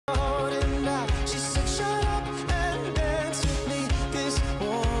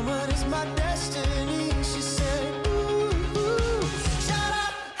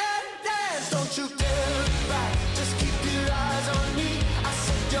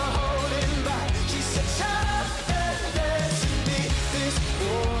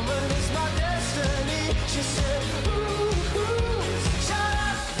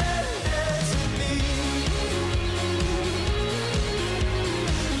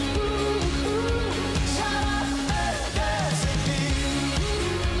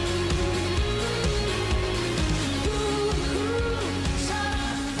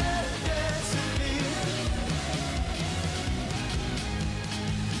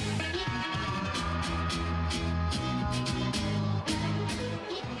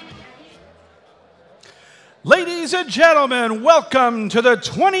Ladies and gentlemen, welcome to the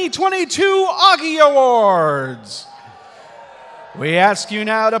 2022 Auggie Awards. We ask you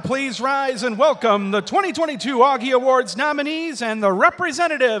now to please rise and welcome the 2022 Auggie Awards nominees and the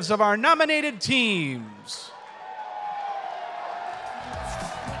representatives of our nominated teams.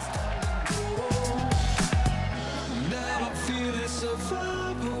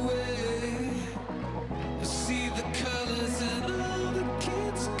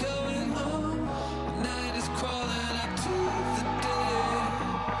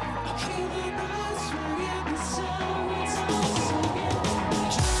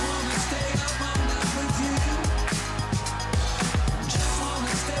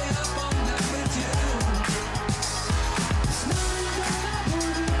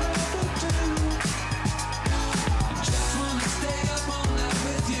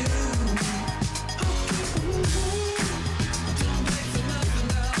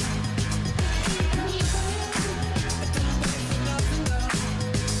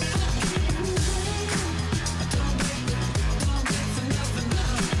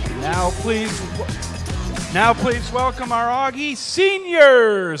 Now please welcome our Auggie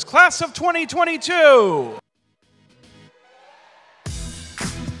seniors, class of 2022.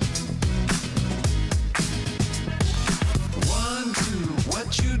 1, 2,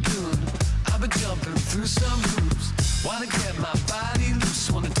 what you doing? I've been jumping through some hoops. Wanna get my body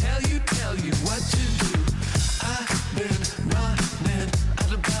loose. Wanna tell you what to do. I've been running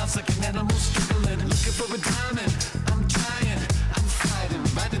out of bounds like an animal struggling, looking for a diamond. I'm trying, I'm fighting,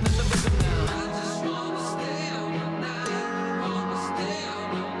 riding in the rhythm now. I just wanna stay up all night, wanna stay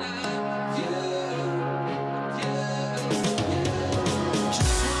up all night. Yeah.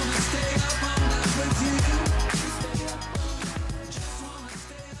 Just wanna stay up all night with you. Just wanna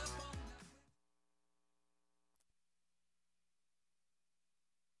stay up all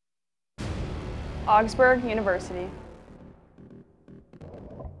night. Augsburg University.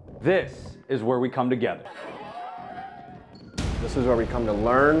 This is where we come together. This is where we come to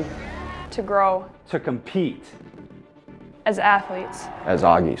learn. To grow. To compete. As athletes. As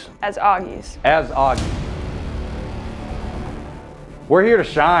Auggies. As Auggies. As Auggie. We're here to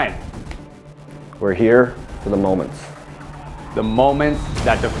shine. We're here for the moments. The moments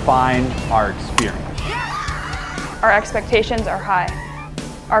that define our experience. Our expectations are high.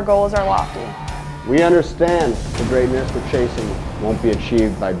 Our goals are lofty. We understand the greatness we're chasing won't be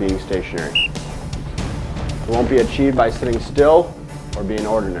achieved by being stationary. It won't be achieved by sitting still or being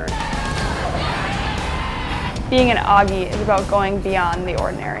ordinary. Being an Auggie is about going beyond the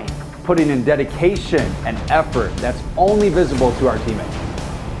ordinary. Putting in dedication and effort that's only visible to our teammates.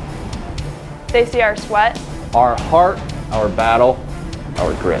 They see our sweat, Our heart, Our battle,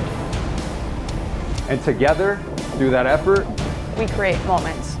 our grit. and together, through that effort, we create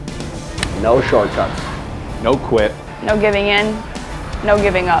moments. No shortcuts. no quit, No giving in, no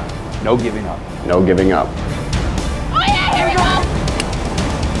giving up. no giving up. No giving up. Oh yeah, here we go!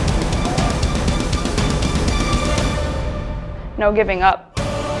 No giving up.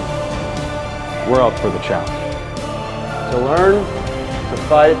 We're up for the challenge. To learn, to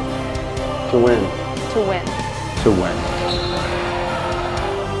fight, to win. To win. To win.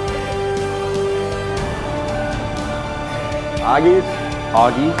 Auggies,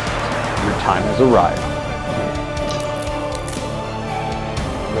 Auggie, your time has arrived.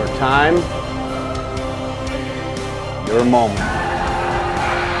 your time, Your moment.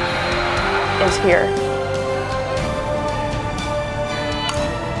 Is here.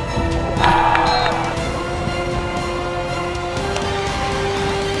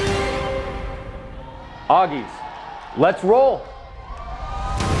 Auggies, let's roll.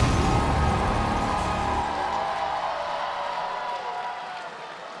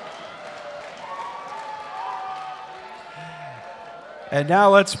 And now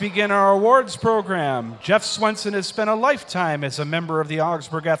let's begin our awards program. Jeff Swenson has spent a lifetime as a member of the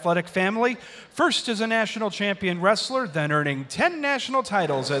Augsburg Athletic family, first as a national champion wrestler, then earning 10 national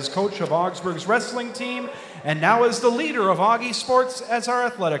titles as coach of Augsburg's wrestling team, and now as the leader of Auggie Sports as our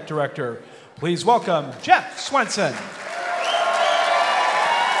athletic director. Please welcome Jeff Swenson.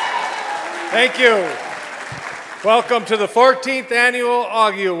 Thank you. Welcome to the 14th Annual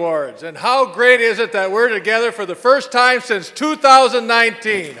Auggie Awards. And how great is it that we're together for the first time since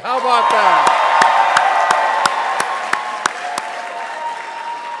 2019? How about that?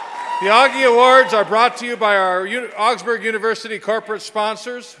 The Auggie Awards are brought to you by our Augsburg University corporate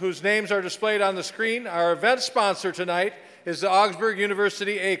sponsors, whose names are displayed on the screen. Our event sponsor tonight is the Augsburg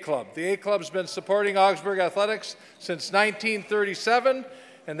University A Club. The A Club's been supporting Augsburg Athletics since 1937.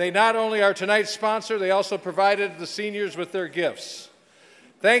 And they not only are tonight's sponsor, they also provided the seniors with their gifts.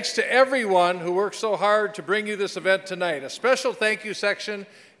 Thanks to everyone who worked so hard to bring you this event tonight. A special thank you section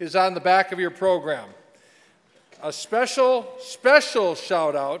is on the back of your program. A special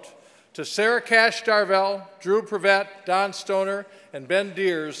shout out to Sarah Cash-Darvell, Drew Prevet, Don Stoner, and Ben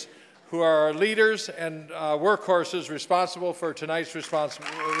Deers, who are our leaders and workhorses responsible for tonight's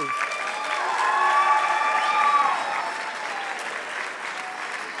responsibility.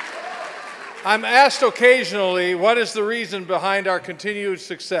 I'm asked occasionally, what is the reason behind our continued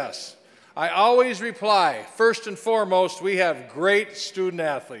success? I always reply, first and foremost, we have great student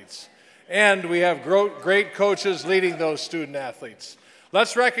athletes, and we have great coaches leading those student athletes.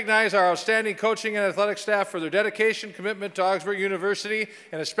 Let's recognize our outstanding coaching and athletic staff for their dedication, commitment to Augsburg University,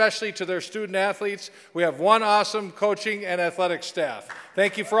 and especially to their student athletes. We have one awesome coaching and athletic staff.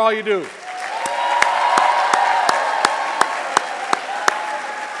 Thank you for all you do.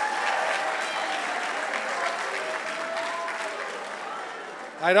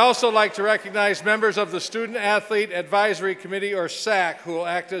 I'd also like to recognize members of the Student Athlete Advisory Committee, or SAC, who will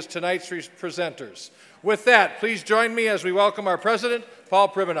act as tonight's presenters. With that, please join me as we welcome our president, Paul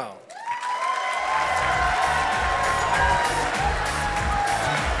Pribenow.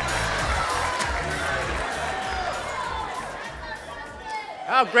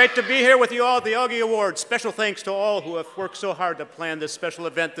 Oh, great to be here with you all at the Auggie Awards. Special thanks to all who have worked so hard to plan this special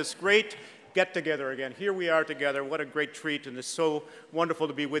event, this great get-together again. Here we are together. What a great treat, and it's so wonderful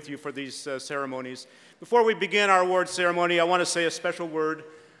to be with you for these ceremonies. Before we begin our awards ceremony, I want to say a special word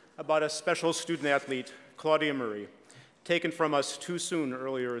about a special student athlete, Claudia Murray, taken from us too soon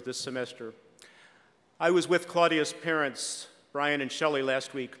earlier this semester. I was with Claudia's parents, Brian and Shelley,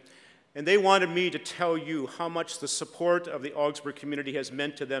 last week, and they wanted me to tell you how much the support of the Augsburg community has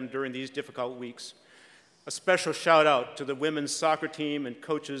meant to them during these difficult weeks. A special shout out to the women's soccer team and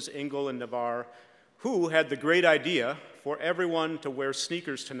coaches Engel and Navarre, who had the great idea for everyone to wear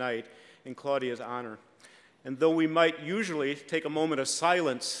sneakers tonight in Claudia's honor. And though we might usually take a moment of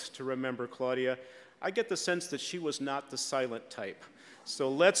silence to remember Claudia, I get the sense that she was not the silent type. So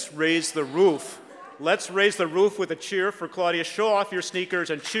let's raise the roof. Let's raise the roof with a cheer for Claudia. Show off your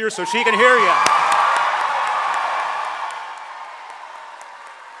sneakers and cheer so she can hear you.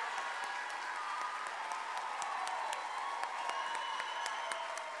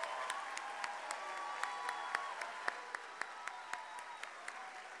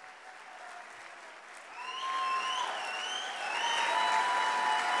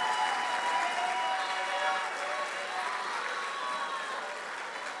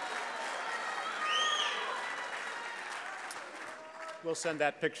 We'll send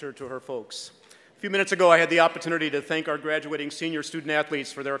that picture to her folks. A few minutes ago, I had the opportunity to thank our graduating senior student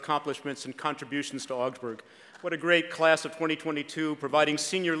athletes for their accomplishments and contributions to Augsburg. What a great class of 2022, providing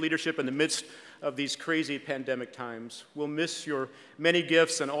senior leadership in the midst of these crazy pandemic times. We'll miss your many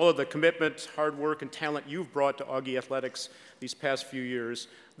gifts and all of the commitment, hard work, and talent you've brought to Auggie Athletics these past few years,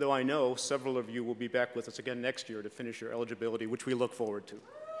 though I know several of you will be back with us again next year to finish your eligibility, which we look forward to.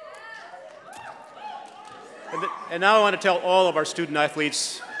 And now I want to tell all of our student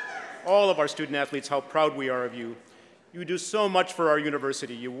athletes how proud we are of you. You do so much for our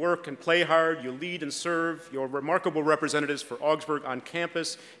university. You work and play hard, you lead and serve. You're remarkable representatives for Augsburg on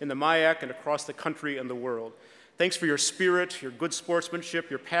campus, in the MIAC, and across the country and the world. Thanks for your spirit, your good sportsmanship,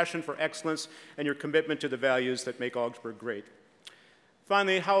 your passion for excellence, and your commitment to the values that make Augsburg great.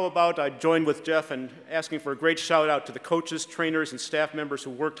 Finally, how about I join with Jeff in asking for a great shout out to the coaches, trainers, and staff members who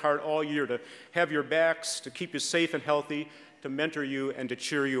worked hard all year to have your backs, to keep you safe and healthy, to mentor you, and to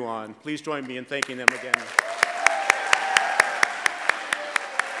cheer you on. Please join me in thanking them again.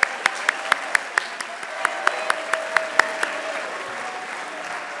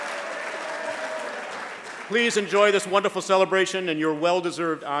 Please enjoy this wonderful celebration and your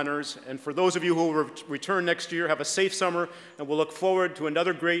well-deserved honors. And for those of you who will return next year, have a safe summer, and we'll look forward to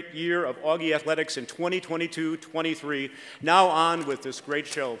another great year of Auggie Athletics in 2022-23. Now on with this great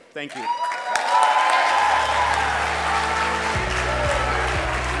show. Thank you.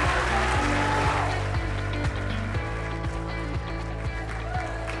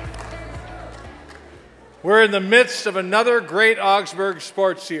 We're in the midst of another great Augsburg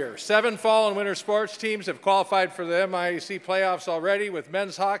sports year. 7 fall and winter sports teams have qualified for the MIAC playoffs already, with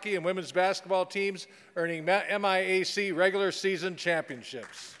men's hockey and women's basketball teams earning MIAC regular season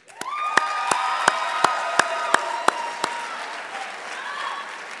championships.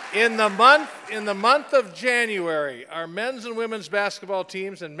 In the month of January, our men's and women's basketball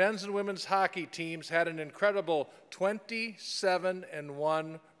teams and men's and women's hockey teams had an incredible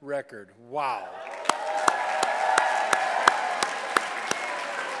 27-1 record. Wow.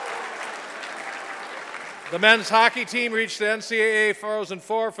 The men's hockey team reached the NCAA Frozen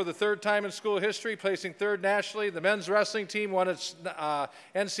Four for the third time in school history, placing third nationally. The men's wrestling team won its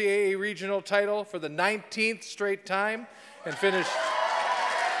NCAA regional title for the 19th straight time and finished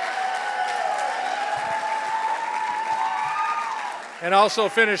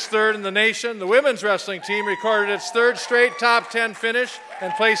third in the nation. The women's wrestling team recorded its third straight top 10 finish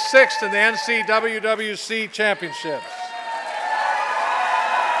and placed sixth in the NCWWC championships.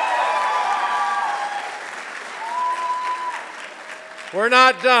 We're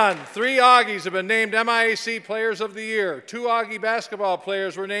not done. 3 Augies have been named MIAC Players of the Year. 2 Augie basketball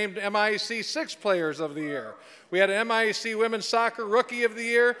players were named MIAC 6 Players of the Year. We had an MIAC Women's Soccer Rookie of the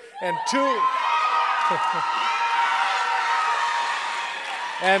Year and 2...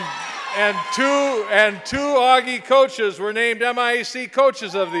 and two Augie coaches were named MIAC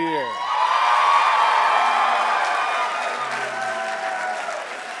Coaches of the Year.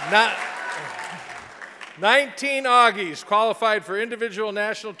 19 Augies qualified for individual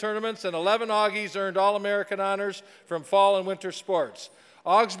national tournaments, and 11 Augies earned All-American honors from fall and winter sports.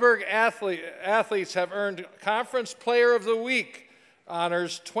 Augsburg athletes have earned Conference Player of the Week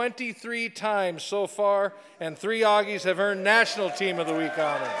honors 23 times so far, and 3 Augies have earned National Team of the Week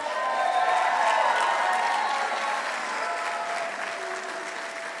honors.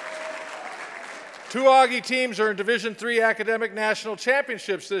 Two Augie teams are in Division III academic national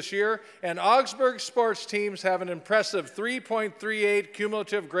championships this year, and Augsburg sports teams have an impressive 3.38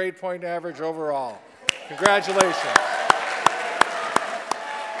 cumulative grade point average overall. Congratulations.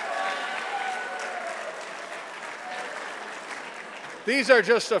 These are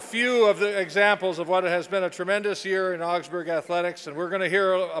just a few of the examples of what has been a tremendous year in Augsburg athletics, and we're going to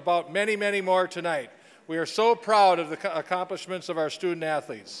hear about many, many more tonight. We are so proud of the accomplishments of our student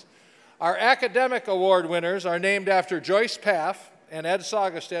athletes. Our academic award winners are named after Joyce Paff and Ed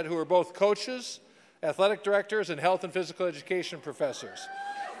Saugestead, who are both coaches, athletic directors, and health and physical education professors.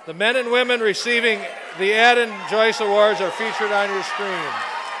 The men and women receiving the Ed and Joyce Awards are featured on your screen.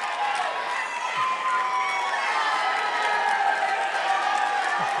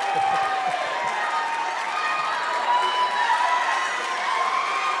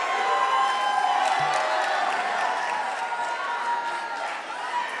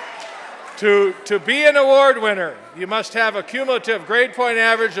 To be an award winner, you must have a cumulative grade point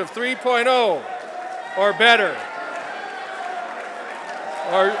average of 3.0 or better.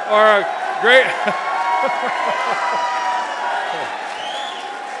 Or a great...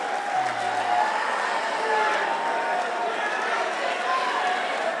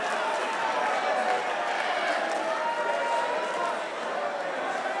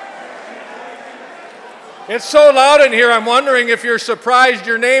 It's so loud in here, I'm wondering if you're surprised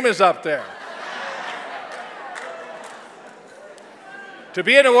your name is up there. To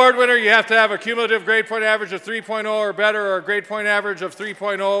be an award winner, you have to have a cumulative grade point average of 3.0 or better, or a grade point average of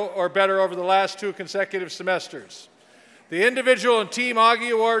 3.0 or better over the last 2 consecutive semesters. The individual and team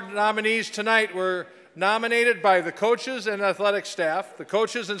Augie Award nominees tonight were nominated by the coaches and athletic staff. The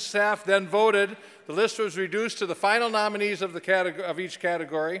coaches and staff then voted. The list was reduced to the final nominees of each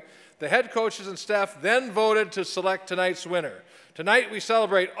category. The head coaches and staff then voted to select tonight's winner. Tonight we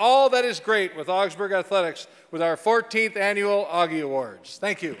celebrate all that is great with Augsburg Athletics with our 14th annual Augie Awards.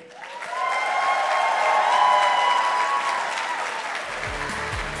 Thank you.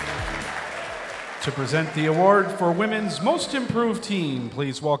 To present the award for Women's Most Improved Team,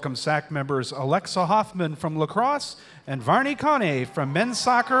 please welcome SAC members Alexa Hoffman from lacrosse and Varney Kane from men's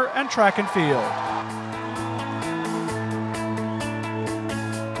soccer and track and field.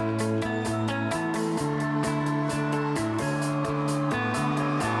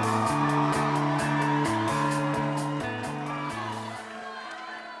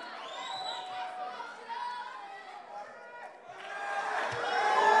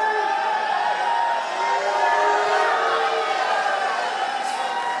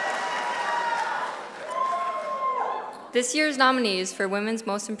 This year's nominees for Women's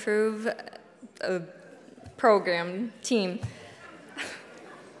Most Improved Program Team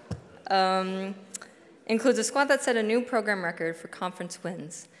includes a squad that set a new program record for conference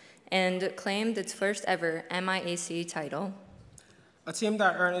wins and claimed its first ever MIAC title. A team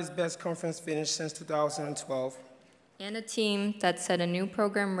that earned its best conference finish since 2012. And a team that set a new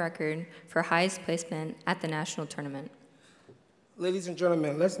program record for highest placement at the national tournament. Ladies and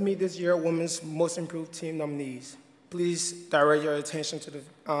gentlemen, let's meet this year's Women's Most Improved Team nominees. Please direct your attention to the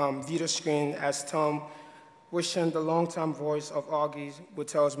video screen as Tom Wishon, the longtime voice of Augie, will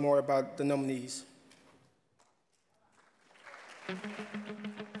tell us more about the nominees.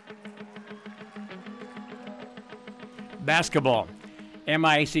 Basketball.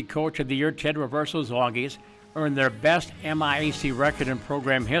 MIAC Coach of the Year Ted Reverso's Aggies earned their best MIAC record in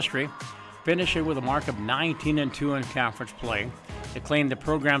program history, finishing with a mark of 19-2 in conference play to claim the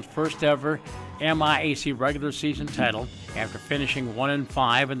program's first ever MIAC regular season title after finishing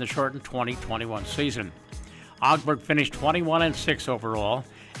 1-5 in the shortened 2021 season. Augsburg finished 21-6 overall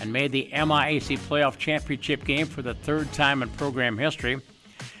and made the MIAC playoff championship game for the third time in program history.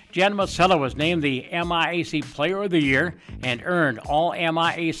 Jen Masella was named the MIAC Player of the Year and earned all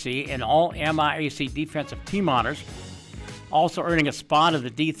MIAC and all MIAC defensive team honors, also earning a spot of the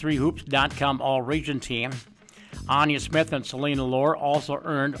D3Hoops.com All-Region team. Anya Smith and Selena Lohr also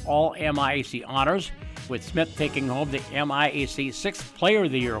earned all MIAC honors, with Smith taking home the MIAC Sixth Player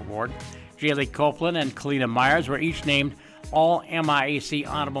of the Year award. Jaylee Copeland and Kalina Myers were each named all MIAC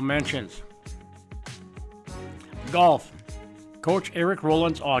honorable mentions. Golf. Coach Eric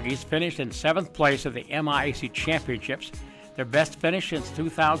Rowland's Aggies finished in 7th place at the MIAC Championships, their best finish since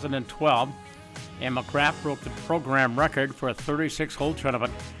 2012, and McCraft broke the program record for a 36-hole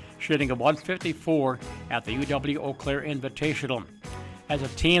tournament, shooting a 154 at the UW Eau Claire Invitational. As a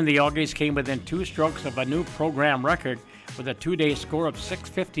team, the Aggies came within 2 strokes of a new program record with a 2-day score of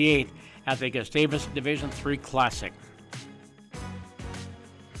 658 at the Gustavus Division III Classic.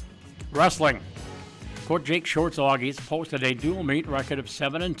 Wrestling. Coach Jake Short's Aggies posted a dual meet record of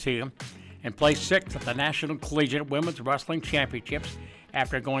 7-2 and placed 6th at the National Collegiate Women's Wrestling Championships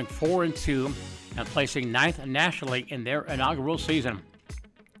after going 4-2 and placing 9th nationally in their inaugural season.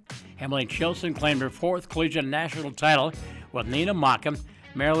 Emily Chilson claimed her 4th collegiate national title, with Nina Mockham,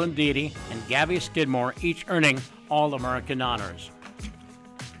 Marilyn Deedy, and Gabby Skidmore each earning All-American honors.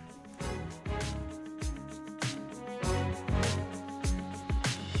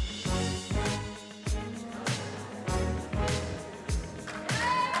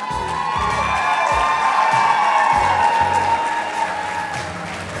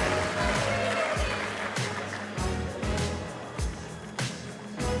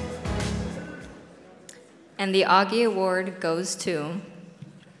 And the Auggie Award goes to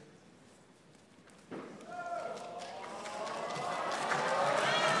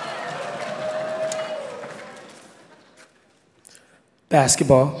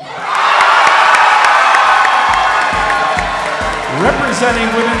basketball. Representing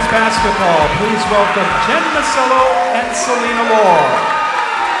women's basketball, please welcome Jen Masello and Selena Lohr.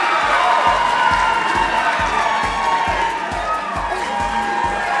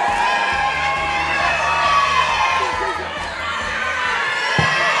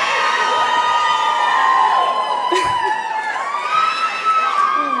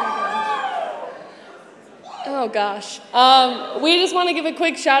 Oh gosh. We just want to give a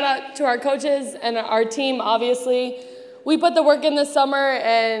quick shout out to our coaches and our team, obviously. We put the work in this summer,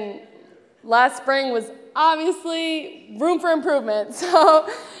 and last spring was obviously room for improvement. So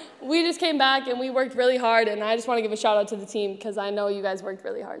we just came back and we worked really hard, and I just want to give a shout out to the team because I know you guys worked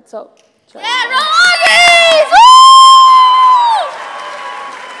really hard. So yeah, roll Aggies! Woo!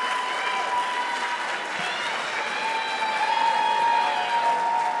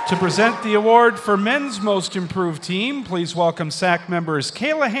 To present the award for Men's Most Improved Team, please welcome SAC members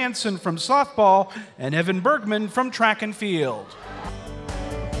Kayla Hansen from softball and Evan Bergman from track and field.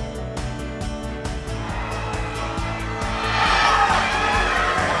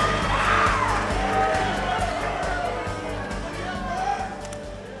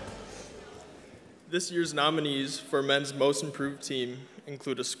 This year's nominees for Men's Most Improved Team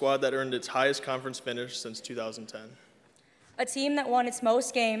include a squad that earned its highest conference finish since 2010. A team that won its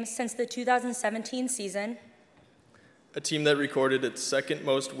most games since the 2017 season. A team that recorded its second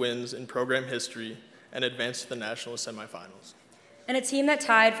most wins in program history and advanced to the national semifinals. And a team that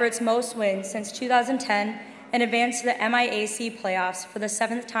tied for its most wins since 2010 and advanced to the MIAC playoffs for the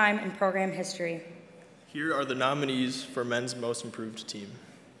 7th time in program history. Here are the nominees for Men's Most Improved Team.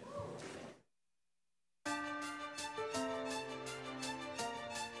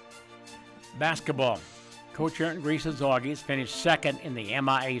 Basketball. Coach Aaron Grease's Aggies finished 2nd in the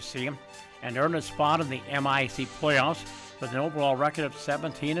MIAC and earned a spot in the MIAC playoffs with an overall record of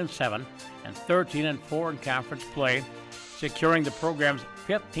 17-7 and 13-4 in conference play, securing the program's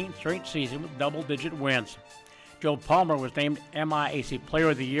 15th straight season with double-digit wins. Joe Palmer was named MIAC Player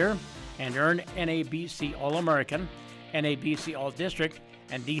of the Year and earned NABC All-American, NABC All-District,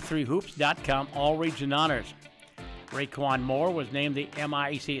 and D3Hoops.com All-Region honors. Raekwon Moore was named the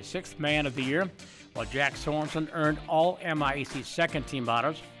MIAC Sixth Man of the Year, while Jack Sorensen earned all MIAC second team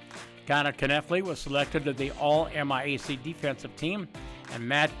honors. Connor Kneffley was selected to the all MIAC defensive team, and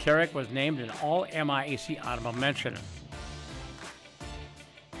Matt Carrick was named an all MIAC honorable mention.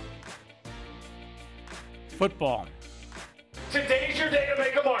 Football. Today's your day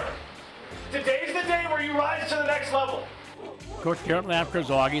to the next level. Coach Garrett Lampker's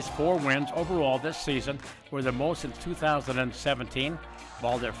Augies' 4 wins overall this season were the most since 2017,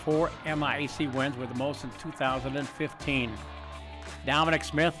 while their 4 MIAC wins were the most since 2015. Dominic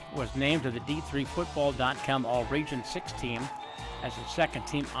Smith was named to the D3Football.com All-Region 6 team as a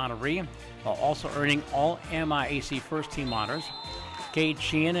second-team honoree, while also earning all MIAC first-team honors. Cade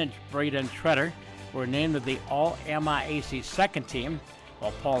Sheehan and Braden Treader were named to the all MIAC second team,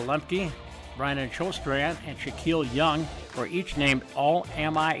 while Paul Lemke, Brandon Chostrand, and Shaquille Young were each named all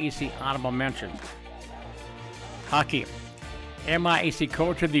MIAC honorable mention. Hockey. MIAC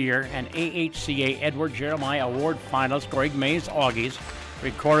Coach of the Year and AHCA Edward Jeremiah Award finalist Greg May's Augies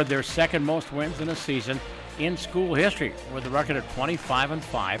recorded their second most wins in a season in school history with a record of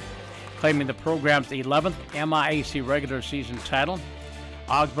 25-5, claiming the program's 11th MIAC regular season title.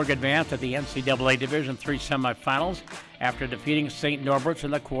 Augsburg advanced to the NCAA Division III semifinals after defeating St. Norbert's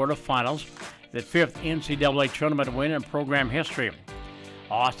in the quarterfinals, the 5th NCAA tournament win in program history.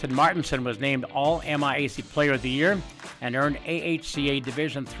 Austin Martinson was named All MIAC Player of the Year and earned AHCA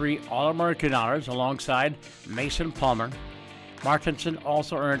Division III All-American honors alongside Mason Palmer. Martinson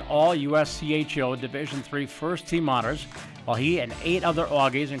also earned all USCHO Division III First Team honors, while he and 8 other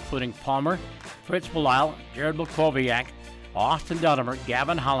Augies, including Palmer, Fritz Belisle, Jared Lukoviak, Austin Dudamer,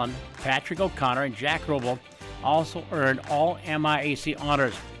 Gavin Holland, Patrick O'Connor, and Jack Robel, also earned all MIAC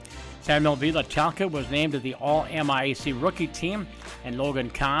honors. Samuel Vila-Talca was named to the all MIAC rookie team, and Logan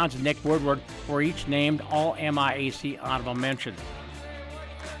Kahns and Nick Woodward were each named all MIAC honorable mentions.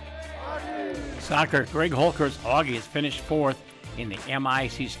 Soccer. Greg Holker's Augies finished 4th in the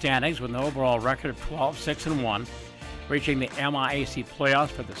MIAC standings with an overall record of 12-6-1, reaching the MIAC playoffs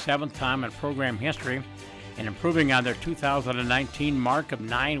for the 7th time in program history and improving on their 2019 mark of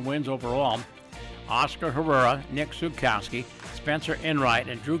 9 wins overall. Oscar Herrera, Nick Zukowski, Spencer Enright,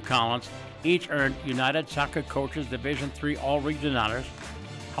 and Drew Collins each earned United Soccer Coaches Division III All-Region honors.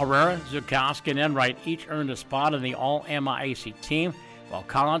 Herrera, Zukowski, and Enright each earned a spot in the All-MIAC team, while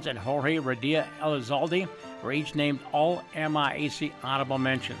Collins and Jorge Radia Elizalde were each named All-MIAC honorable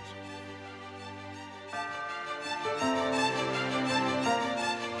mentions.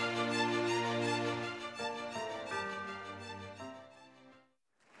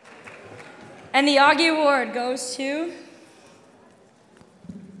 And the Auggie Award goes to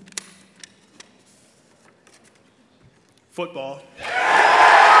football.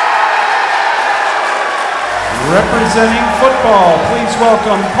 Representing football, please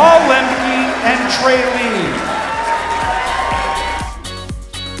welcome Paul Lemke and Trey Lee.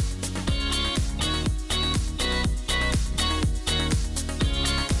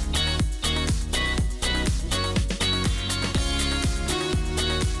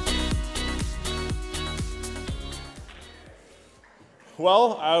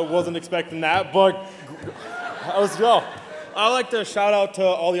 Well, I wasn't expecting that, but let's go. I'd like to shout out to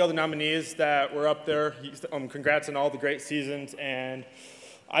all the other nominees that were up there. Congrats on all the great seasons, and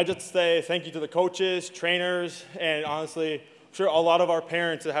I just say thank you to the coaches, trainers, and honestly, I'm sure a lot of our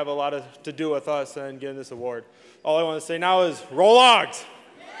parents that have a lot to do with us and getting this award. All I want to say now is roll Augs!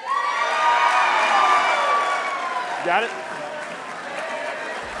 Got it?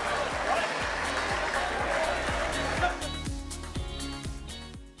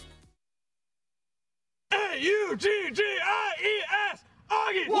 U-G-G-I-E-S!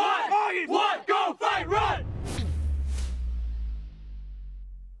 Augie! What? Augie! What? Go, fight, run!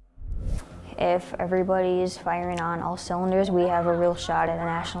 If everybody's firing on all cylinders, we have a real shot at a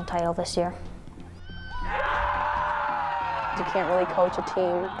national title this year. You can't really coach a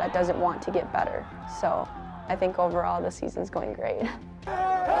team that doesn't want to get better. So I think overall the season's going great. The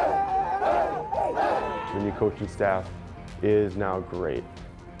new coaching staff is now great.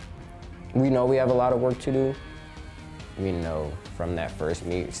 We know we have a lot of work to do. We know from that first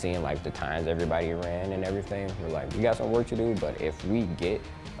meet, seeing like the times everybody ran and everything, we're like, we got some work to do, but if we get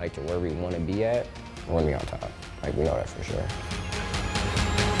like to where we want to be at, we're gonna be on top. Like, we know that for sure.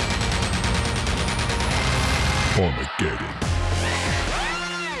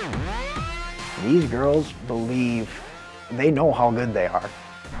 These girls believe, they know how good they are.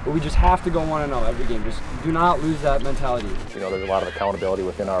 But we just have to go 1-0 every game. Just do not lose that mentality. You know, there's a lot of accountability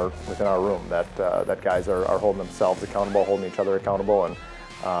within our room that that guys are holding themselves accountable, holding each other accountable, and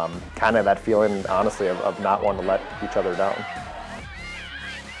kind of that feeling, honestly, of not wanting to let each other down.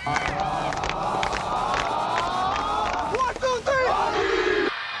 1, 2,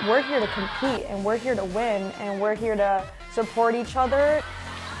 3! We're here to compete, and we're here to win, and we're here to support each other.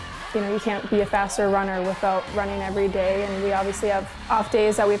 You know, you can't be a faster runner without running every day, and we obviously have off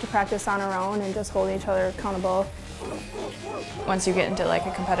days that we have to practice on our own and just holding each other accountable. Once you get into like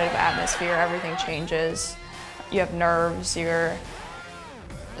a competitive atmosphere, everything changes. you have nerves, you're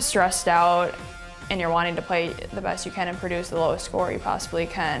stressed out, and you're wanting to play the best you can and produce the lowest score you possibly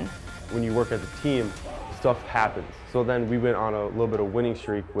can. When you work as a team, stuff happens. So then we went on a little bit of winning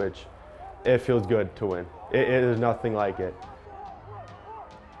streak, which it feels good to win. It is nothing like it.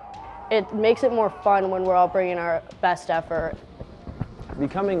 It makes it more fun when we're all bringing our best effort.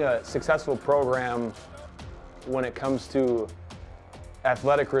 Becoming a successful program when it comes to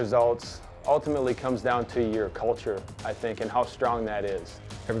athletic results ultimately comes down to your culture, I think, and how strong that is.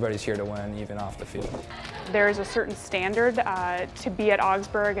 Everybody's here to win, even off the field. There's a certain standard to be at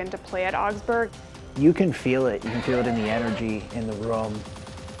Augsburg and to play at Augsburg. You can feel it. You can feel it in the energy in the room,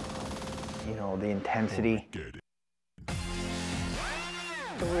 you know, the intensity.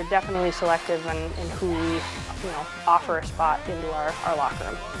 We're definitely selective in who we, offer a spot into our locker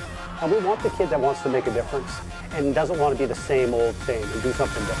room. And we want the kid that wants to make a difference and doesn't want to be the same old thing and do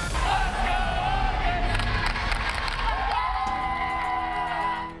something different.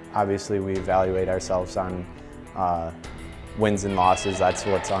 Obviously, we evaluate ourselves on wins and losses. That's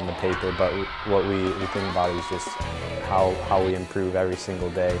what's on the paper, but what we think about is just how we improve every single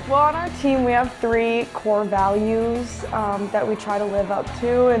day. Well, on our team, we have 3 core values that we try to live up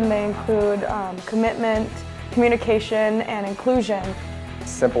to, and they include commitment, communication, and inclusion. As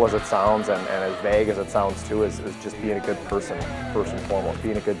simple as it sounds and as vague as it sounds too is just being a good person, first and foremost,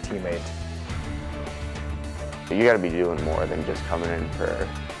 being a good teammate. You got to be doing more than just coming in for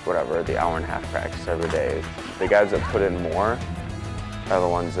whatever, the hour-and-a-half practice every day. The guys that put in more are the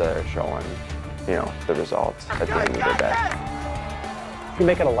ones that are showing, the results at the end of the day. If you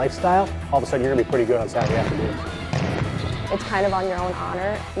make it a lifestyle, all of a sudden you're going to be pretty good on Saturday afternoons. It's kind of on your own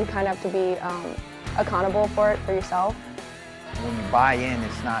honor. You kind of have to be accountable for it for yourself. When you buy in,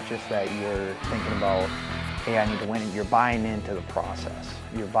 it's not just that you're thinking about, hey, I need to win it. You're buying into the process.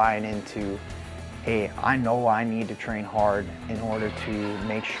 You're buying into, hey, I know I need to train hard in order to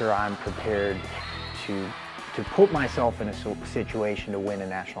make sure I'm prepared to put myself in a situation to win a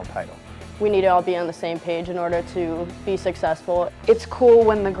national title. We need to all be on the same page in order to be successful. It's cool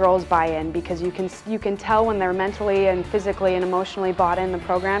when the girls buy in because you can tell when they're mentally and physically and emotionally bought in the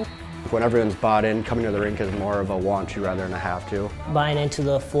program. When everyone's bought in, coming to the rink is more of a want to rather than a have to. Buying into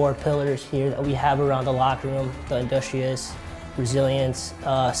the 4 pillars here that we have around the locker room, the industrious, resilience,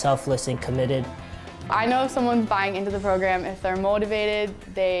 selfless, and committed. I know if someone's buying into the program, if they're motivated,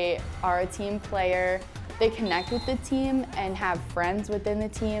 they are a team player, they connect with the team and have friends within the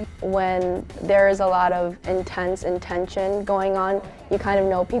team. When there is a lot of intense intention going on, you kind of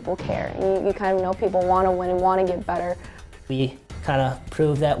know people care. You kind of know people want to win and want to get better. We kind of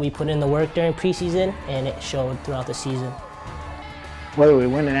proved that we put in the work during preseason, and it showed throughout the season. Whether we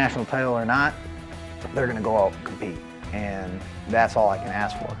win the national title or not, they're going to go out and compete. And that's all I can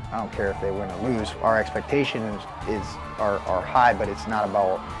ask for. I don't care if they win or lose. Our expectations are high, but it's not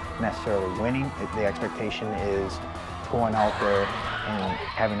about necessarily winning. The expectation is going out there and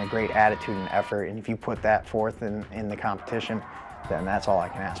having a great attitude and effort. And if you put that forth in the competition, then that's all I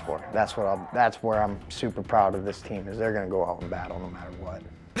can ask for. That's where I'm super proud of this team, is they're going to go out and battle no matter what.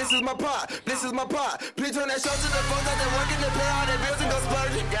 This is my pot, this is my pot. Please turn that show to the phones out there working to pay all their bills and go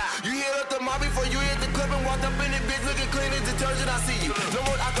splurging. You hit up the mob before you hit the club and walked up in it bitch looking clean as detergent. I see you. No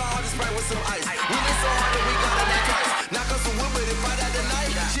more alcohol, just spray with some ice. We did so hard that we got on that twice. Knock on some wood, but if I died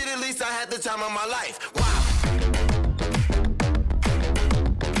tonight, shit, at least I had the time of my life. Wow.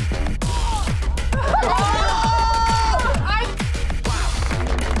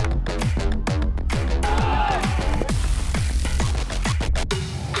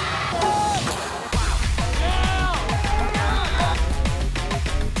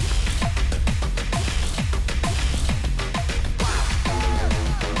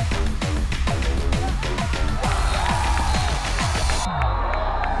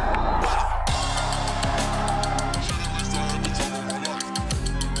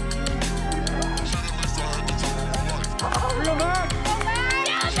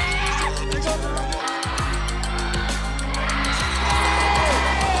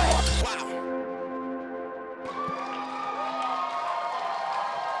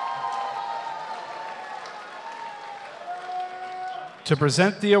 To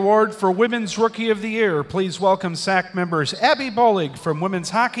present the award for Women's Rookie of the Year, please welcome SAC members Abby Bolig from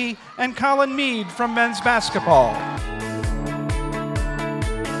women's hockey and Colin Mead from men's basketball.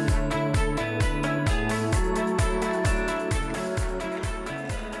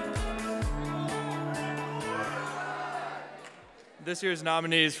 This year's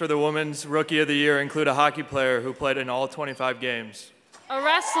nominees for the Women's Rookie of the Year include a hockey player who played in all 25 games.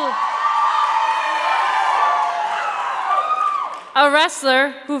 A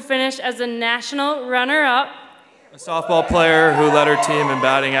wrestler who finished as a national runner-up A softball player who led her team in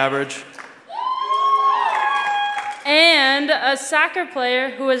batting average. And a soccer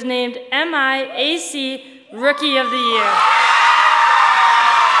player who was named MIAC Rookie of the Year.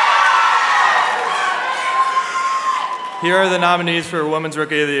 Here are the nominees for Women's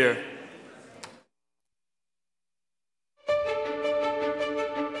Rookie of the Year.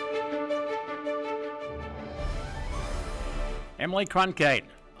 Emily Cronkite,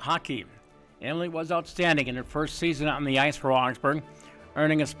 hockey. Emily was outstanding in her first season on the ice for Augsburg,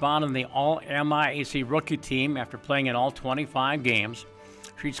 earning a spot on the All-MIAC rookie team after playing in all 25 games.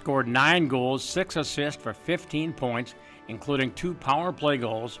 She scored 9 goals, 6 assists for 15 points, including 2 power play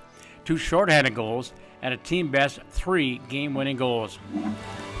goals, 2 shorthanded goals, and a team best 3 game-winning goals.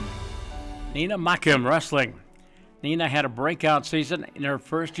 Nina Machem, wrestling. Nina had a breakout season in her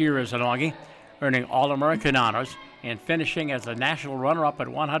first year as an Augie, earning All-American honors and finishing as the national runner-up at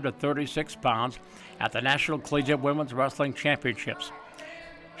 136 pounds at the National Collegiate Women's Wrestling Championships.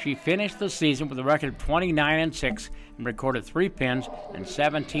 She finished the season with a record of 29-6 and recorded 3 pins and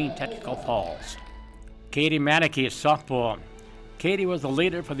 17 technical falls. Katie Manicky, softball. Katie was the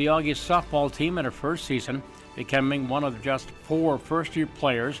leader for the Augie softball team in her first season, becoming one of just 4 first-year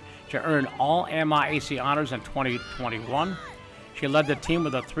players to earn all MIAC honors in 2021. She led the team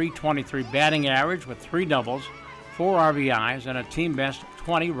with a .323 batting average with 3 doubles, 4 RBIs, and a team best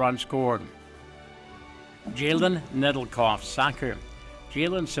 20 runs scored. Jalen Nedelkoff, soccer.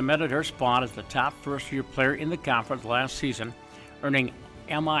 Jalen cemented her spot as the top first-year player in the conference last season, earning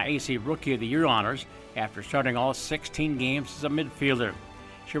MIAC Rookie of the Year honors after starting all 16 games as a midfielder.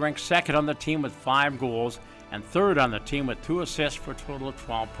 She ranked second on the team with 5 goals and third on the team with 2 assists for a total of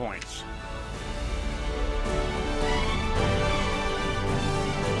 12 points.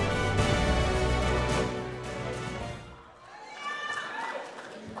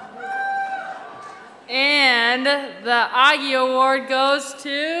 And the Auggie Award goes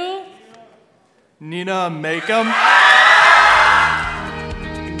to Nina Machem.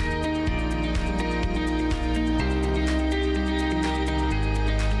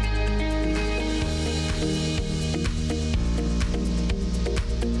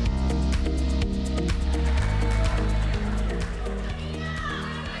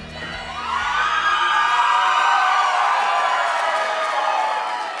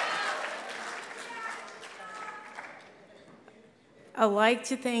 I'd like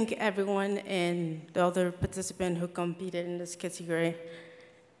to thank everyone and the other participants who competed in this category.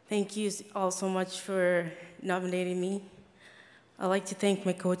 Thank you all so much for nominating me. I'd like to thank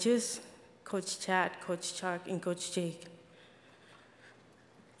my coaches, Coach Chad, Coach Chuck, and Coach Jake.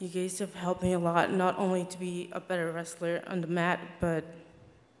 You guys have helped me a lot, not only to be a better wrestler on the mat, but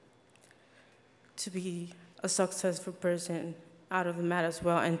to be a successful person out of the mat as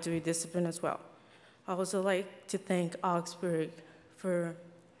well and to be disciplined as well. I also like to thank Augsburg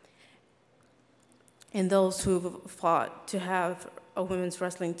and those who fought to have a women's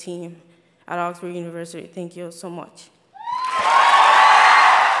wrestling team at Augsburg University. Thank you so much.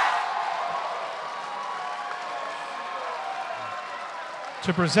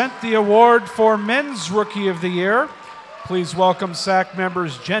 To present the award for Men's Rookie of the Year, please welcome SAC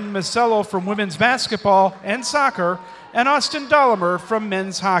members Jen Masello from women's basketball and soccer and Austin Dollimer from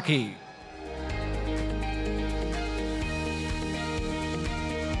men's hockey.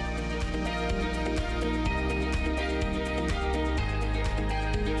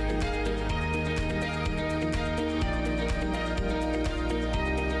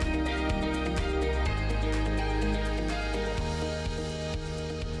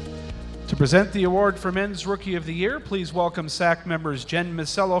 To present the award for Men's Rookie of the Year, please welcome SAC members Jen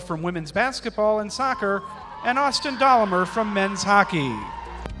Masello from women's basketball and soccer and Austin Dollimer from men's hockey.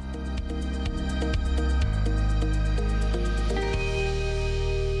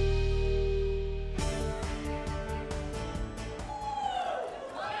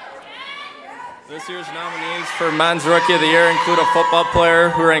 This year's nominees for Men's Rookie of the Year include a football player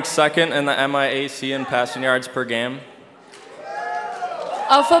who ranked second in the MIAC in passing yards per game,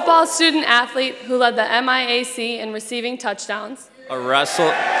 a football student athlete who led the MIAC in receiving touchdowns, a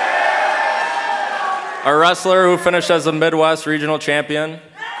wrestler who finished as a Midwest regional champion,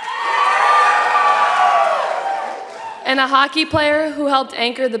 and a hockey player who helped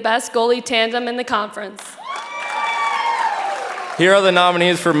anchor the best goalie tandem in the conference. Here are the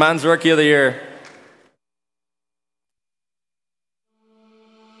nominees for Men's Rookie of the Year.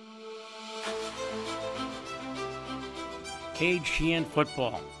 Cade Sheehan,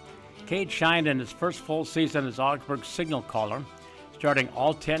 football. Cade shined in his first full season as Augsburg's signal caller, starting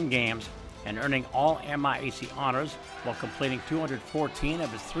all 10 games and earning all MIAC honors while completing 214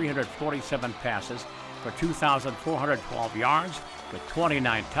 of his 347 passes for 2,412 yards with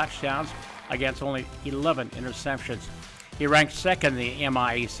 29 touchdowns against only 11 interceptions. He ranked second in the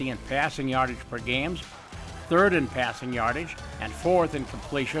MIAC in passing yardage per game, third in passing yardage, and fourth in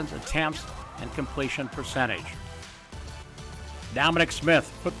completions, attempts, and completion percentage. Dominic Smith,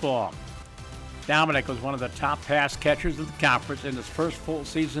 football. Dominic was one of the top pass catchers of the conference in his first full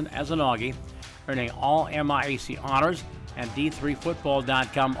season as an Augie, earning all MIAC honors and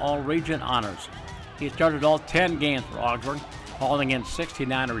D3Football.com all-region honors. He started all 10 games for Augsburg, hauling in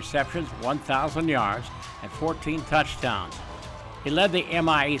 69 receptions, 1,000 yards, and 14 touchdowns. He led the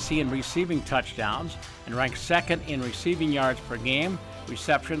MIAC in receiving touchdowns and ranked second in receiving yards per game,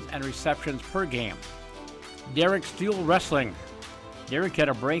 receptions, and receptions per game. Derek Steele, wrestling. Derek had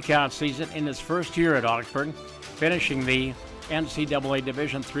a breakout season in his first year at Augsburg, finishing the NCAA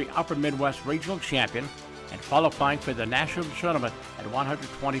Division III Upper Midwest Regional Champion and qualifying for the national tournament at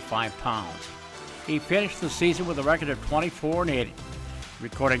 125 pounds. He finished the season with a record of 24-80,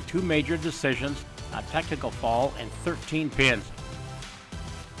 recording 2 major decisions, a technical foul, and 13 pins.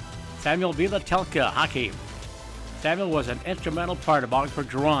 Samuel Vilatelka, hockey. Samuel was an instrumental part of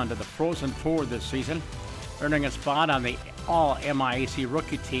Augsburg's run to the Frozen Four this season, earning a spot on the All-MIAC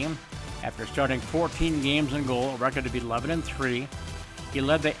rookie team after starting 14 games in goal, a record of 11-3. He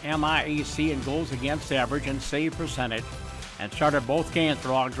led the MIAC in goals against average and save percentage and started both games for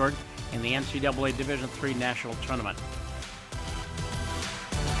Augsburg in the NCAA Division III National Tournament.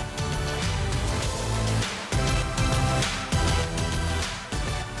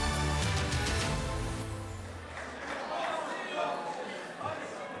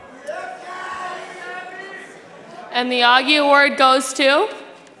 And the Auggie Award goes to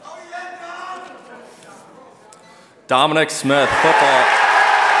Dominic Smith, football.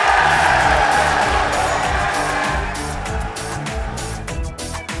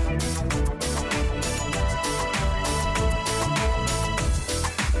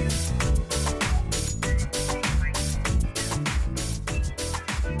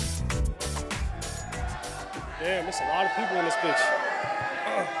 Damn, there's a lot of people in this bitch.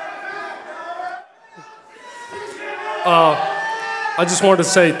 I just wanted to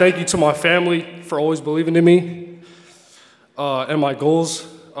say thank you to my family for always believing in me and my goals.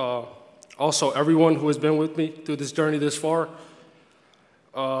 Also, everyone who has been with me through this journey this far.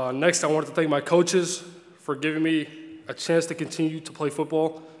 Next, I wanted to thank my coaches for giving me a chance to continue to play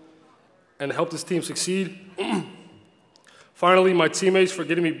football and help this team succeed. Finally, my teammates for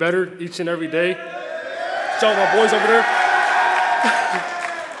getting me better each and every day. Shout out my boys over there.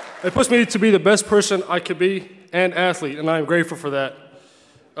 It puts me to be the best person I could be and athlete, and I am grateful for that.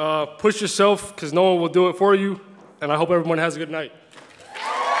 Push yourself, because no one will do it for you, and I hope everyone has a good night.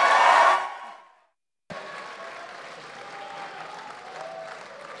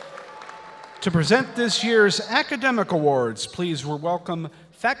 To present this year's academic awards, please welcome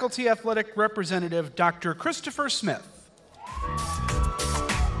Faculty Athletic Representative Dr. Christopher Smith.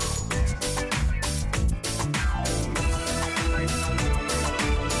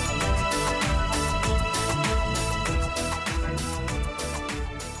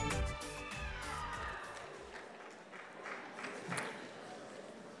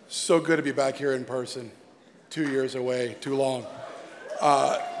 So good to be back here in person. 2 years away, too long.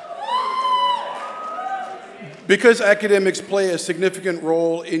 Because academics play a significant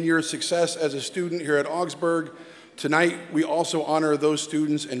role in your success as a student here at Augsburg, tonight we also honor those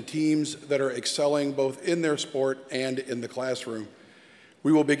students and teams that are excelling both in their sport and in the classroom.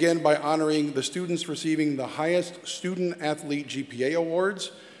 We will begin by honoring the students receiving the highest Student Athlete GPA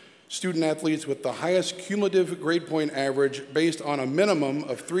awards, student athletes with the highest cumulative grade point average based on a minimum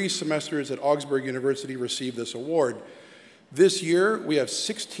of 3 semesters at Augsburg University receive this award. This year, we have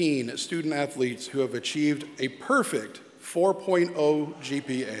 16 student athletes who have achieved a perfect 4.0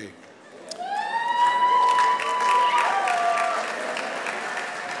 GPA.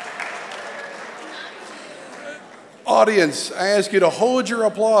 Audience, I ask you to hold your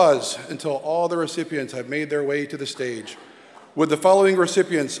applause until all the recipients have made their way to the stage. Would the following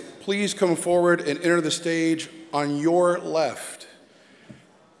recipients please come forward and enter the stage on your left?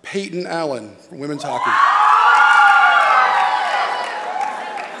 Peyton Allen from women's hockey.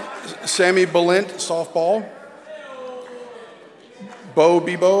 Sammy Balint, softball. Bo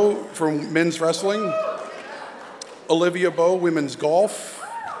Bebo from men's wrestling. Olivia Bo, women's golf.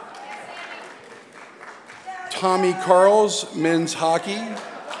 Tommy Carls, men's hockey.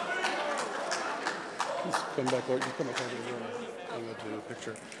 Come back, Lord. Come back over the room. I'm going to do a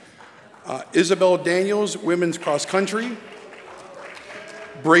picture. Isabel Daniels, women's cross country.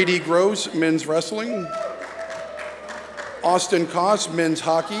 Brady Gross, men's wrestling. Austin Koss, men's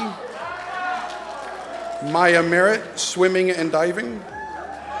hockey. Maya Merritt, swimming and diving.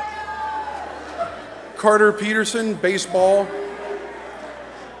 Carter Peterson, baseball.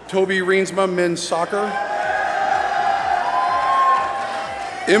 Toby Reensma, men's soccer.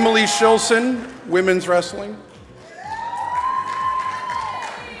 Emily Shilson, women's wrestling.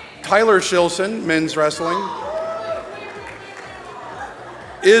 Tyler Shilson, men's wrestling.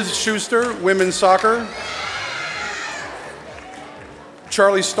 Iz Schuster, women's soccer.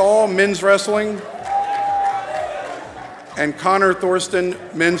 Charlie Stahl, men's wrestling. And Connor Thorsten,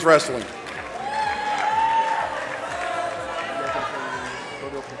 men's wrestling.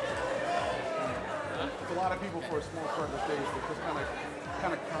 A lot of people for a small part of the stage, but just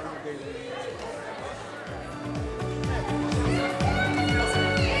kind of congregated.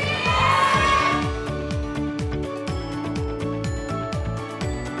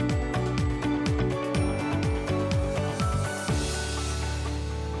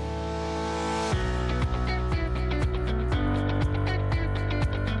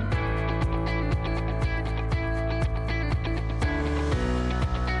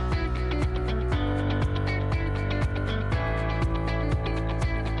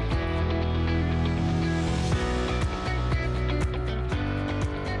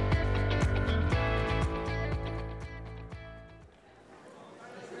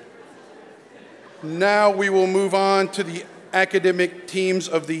 Now we will move on to the academic teams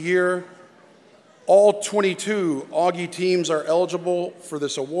of the year. All 22 Auggie teams are eligible for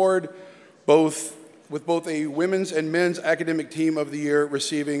this award, with both a women's and men's academic team of the year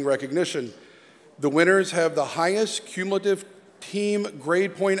receiving recognition. The winners have the highest cumulative team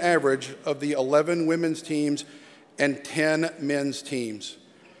grade point average of the 11 women's teams and 10 men's teams.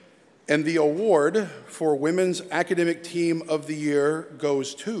 And the award for Women's Academic Team of the Year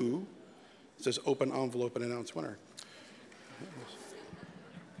goes to, it says open envelope and announce winner.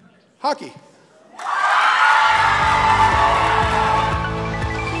 Hockey.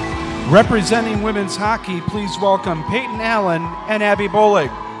 Representing women's hockey, please welcome Peyton Allen and Abby Bolig.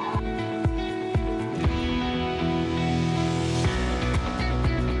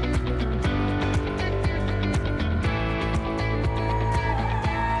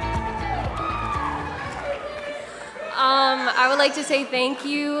 I would like to say thank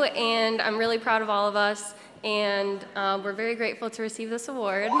you, and I'm really proud of all of us, and we're very grateful to receive this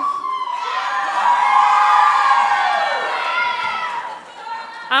award.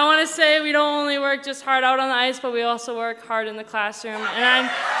 I want to say we don't only work just hard out on the ice, but we also work hard in the classroom, and I'm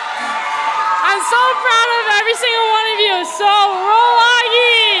so proud of every single one of you, so roll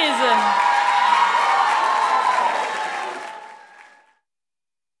Aggies!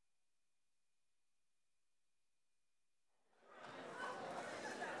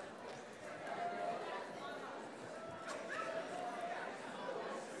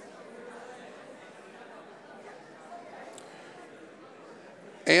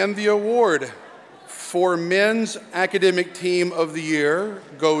 And the award for Men's Academic Team of the Year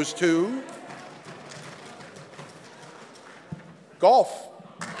goes to golf.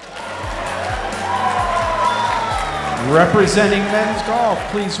 Representing men's golf,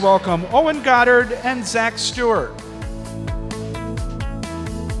 please welcome Owen Goddard and Zach Stewart.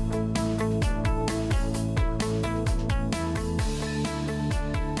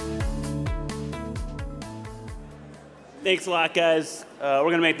 Thanks a lot, guys. We're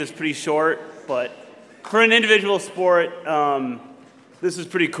going to make this pretty short, but for an individual sport, this is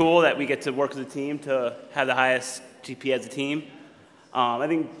pretty cool that we get to work as a team to have the highest GPA as a team. I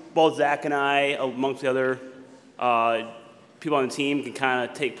think both Zach and I, amongst the other people on the team, can kind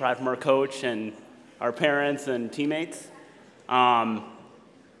of take pride from our coach and our parents and teammates. Yeah,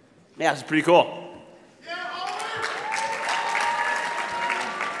 it's pretty cool.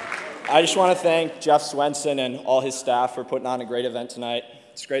 I just want to thank Jeff Swenson and all his staff for putting on a great event tonight.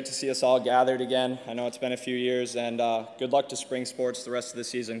 It's great to see us all gathered again. I know it's been a few years, and good luck to spring sports the rest of the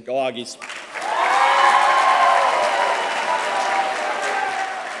season. Go Aggies.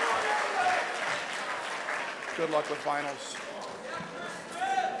 Good luck with finals.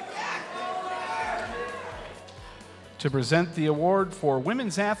 To present the award for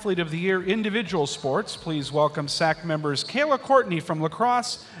Women's Athlete of the Year Individual Sports, please welcome SAC members Kayla Courtney from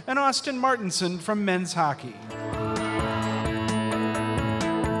lacrosse and Austin Martinson from men's hockey.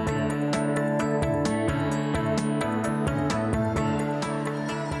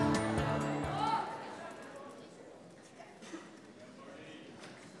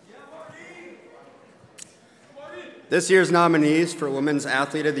 This year's nominees for Women's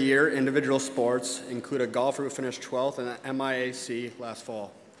Athlete of the Year Individual Sports include a golfer who finished 12th in the MIAC last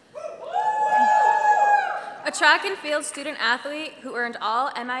fall. A track and field student athlete who earned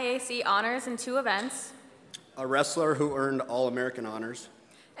all MIAC honors in 2 events. A wrestler who earned All-American honors.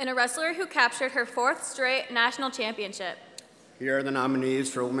 And a wrestler who captured her 4th straight national championship. Here are the nominees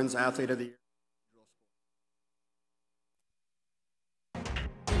for Women's Athlete of the Year.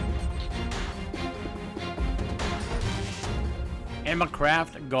 Emma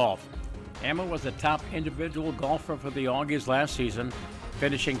Kraft, golf. Emma was the top individual golfer for the Augies last season,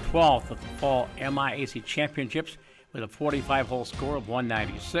 finishing 12th at the Fall MIAC Championships with a 45-hole score of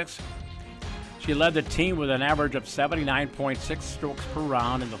 196. She led the team with an average of 79.6 strokes per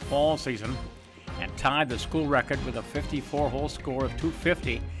round in the fall season and tied the school record with a 54-hole score of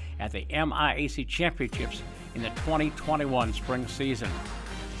 250 at the MIAC Championships in the 2021 spring season.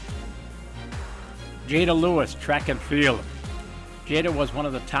 Jada Lewis, track and field. Jada was one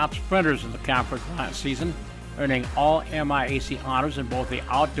of the top sprinters in the conference last season, earning all MIAC honors in both the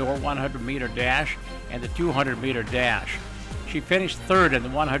outdoor 100-meter dash and the 200-meter dash. She finished 3rd in the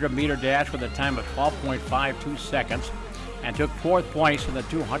 100-meter dash with a time of 12.52 seconds and took 4th place in the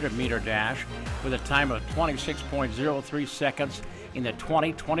 200-meter dash with a time of 26.03 seconds in the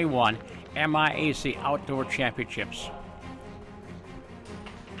 2021 MIAC Outdoor Championships.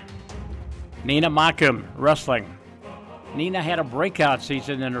 Nina Macum, wrestling. Nina had a breakout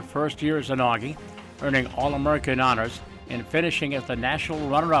season in her first year as an Augie, earning All-American honors and finishing as the national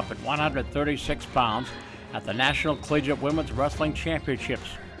runner-up at 136 pounds at the National Collegiate Women's Wrestling Championships.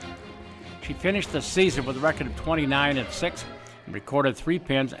 She finished the season with a record of 29-6 and recorded 3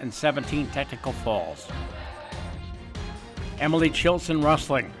 pins and 17 technical falls. Emily Chilson,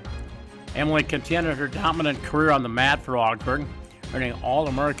 wrestling. Emily continued her dominant career on the mat for Augsburg, earning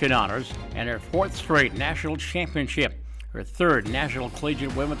All-American honors and her 4th straight national championship, her 3rd National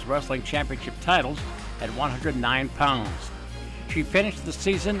Collegiate Women's Wrestling Championship titles at 109 pounds. She finished the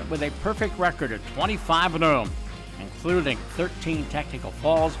season with a perfect record of 25-0, including 13 technical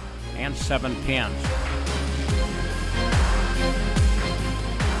falls and 7 pins.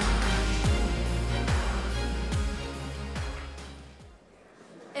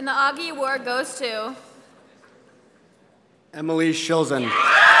 And the Auggie Award goes to Emily Shilzen.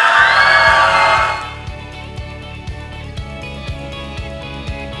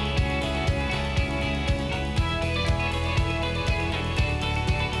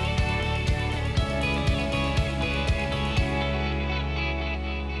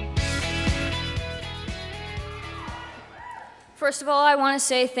 First of all, I want to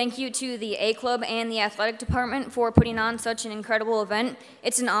say thank you to the A Club and the athletic department for putting on such an incredible event.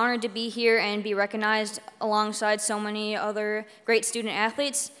 It's an honor to be here and be recognized alongside so many other great student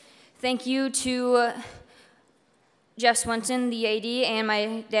athletes. Thank you to Jeff Swenson, the AD, and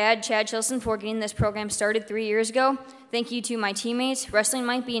my dad, Chad Chilson, for getting this program started 3 years ago. Thank you to my teammates. Wrestling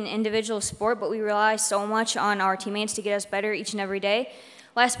might be an individual sport, but we rely so much on our teammates to get us better each and every day.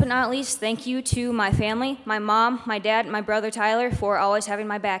 Last but not least, thank you to my family, my mom, my dad, my brother Tyler, for always having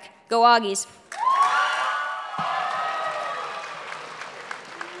my back. Go Augies!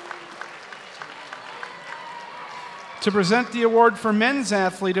 To present the award for Men's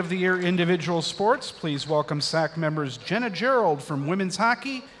Athlete of the Year Individual Sports, please welcome SAC members Jenna Gerald from women's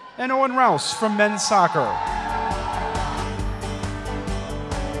hockey and Owen Rouse from men's soccer.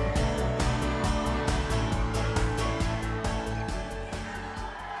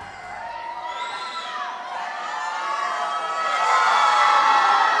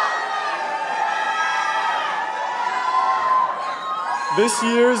 This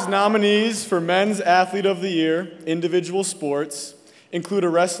year's nominees for Men's Athlete of the Year, Individual Sports, include a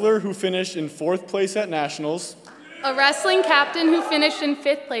wrestler who finished in 4th place at Nationals, a wrestling captain who finished in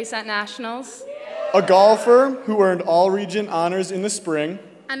 5th place at Nationals, a golfer who earned all-region honors in the spring,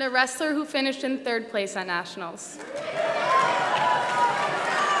 and a wrestler who finished in 3rd place at Nationals.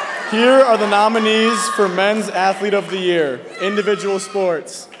 Here are the nominees for Men's Athlete of the Year, Individual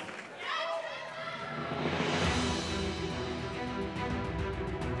Sports.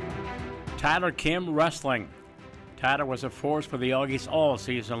 Tyler Kim, wrestling. Tyler was a force for the Augies all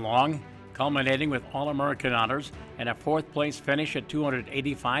season long, culminating with All-American honors and a 4th place finish at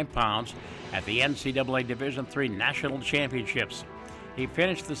 285 pounds at the NCAA Division III National Championships. He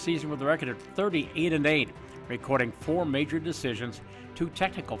finished the season with a record of 38-8, recording 4 major decisions, 2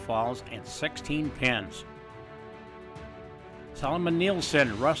 technical falls, and 16 pins. Solomon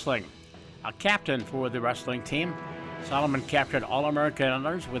Nielsen, wrestling. A captain for the wrestling team, Solomon captured All-American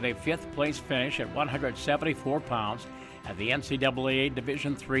honors with a 5th place finish at 174 pounds at the NCAA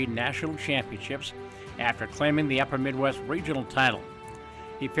Division III National Championships after claiming the Upper Midwest Regional title.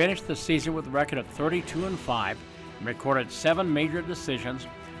 He finished the season with a record of 32-5 and recorded 7 major decisions,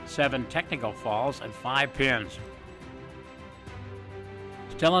 7 technical falls, and 5 pins.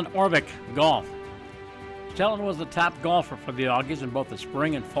 Stellan Orvik, golf. Stellan was the top golfer for the Augies in both the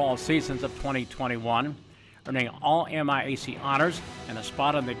spring and fall seasons of 2021, earning all MIAC honors and a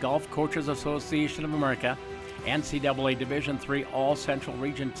spot on the Golf Coaches Association of America NCAA Division III All-Central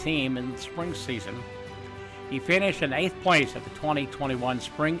Region team in the spring season. He finished in 8th place at the 2021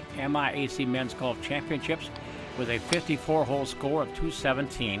 Spring MIAC Men's Golf Championships with a 54-hole score of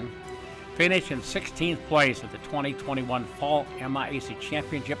 217. Finished in 16th place at the 2021 Fall MIAC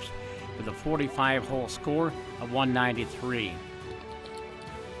Championships with a 45-hole score of 193.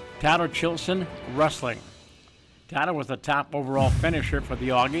 Tyler Chilson, wrestling. Tyler was the top overall finisher for the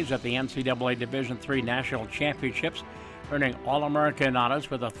Augies at the NCAA Division III National Championships, earning All-American honors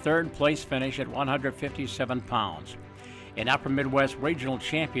with a 3rd place finish at 157 pounds. An Upper Midwest Regional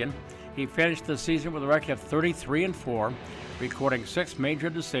Champion, he finished the season with a record of 33-4, recording 6 major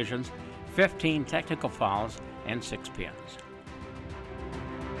decisions, 15 technical fouls, and 6 pins.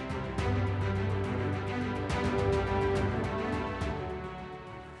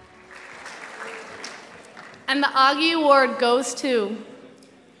 And the Auggie Award goes to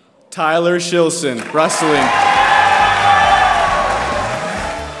Tyler Shilson, wrestling.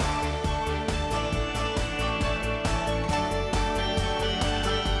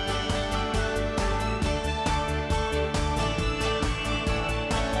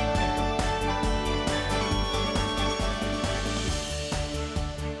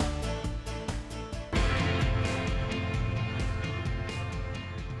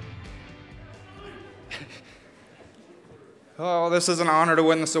 Oh, this is an honor to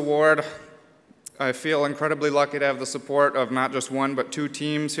win this award. I feel incredibly lucky to have the support of not just one, but 2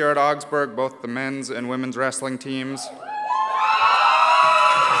 teams here at Augsburg, both the men's and women's wrestling teams.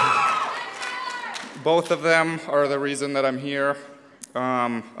 Both of them are the reason that I'm here.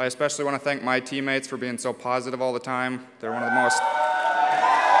 I especially want to thank my teammates for being so positive all the time. They're one of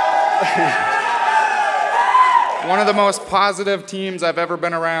the most positive teams I've ever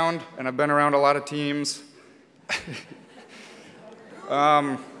been around, and I've been around a lot of teams.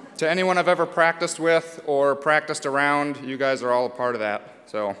 To anyone I've ever practiced with or practiced around, you guys are all a part of that.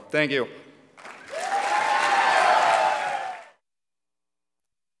 So, thank you.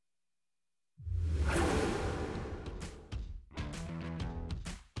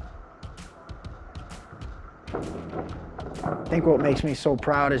 I think what makes me so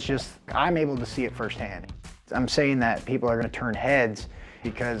proud is just I'm able to see it firsthand. I'm saying that people are going to turn heads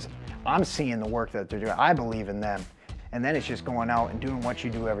because I'm seeing the work that they're doing. I believe in them. And then it's just going out and doing what you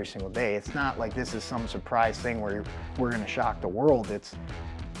do every single day. It's not like this is some surprise thing where we're going to shock the world.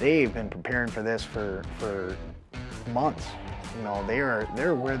 They've been preparing for this for months. You know,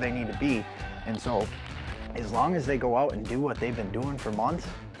 they're where they need to be. And so as long as they go out and do what they've been doing for months,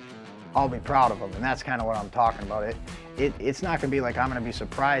 I'll be proud of them. And that's kind of what I'm talking about. It's not going to be like I'm going to be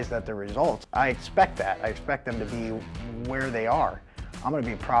surprised at the results. I expect that. I expect them to be where they are. I'm going to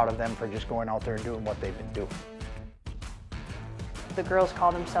be proud of them for just going out there and doing what they've been doing. The girls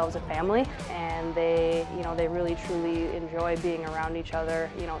call themselves a family, and they really truly enjoy being around each other,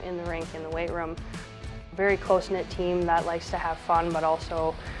 in the rink, in the weight room. Very close-knit team that likes to have fun, but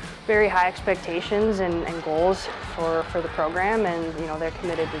also very high expectations and goals for the program, and they're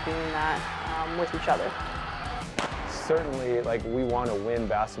committed to doing that with each other. Certainly, we want to win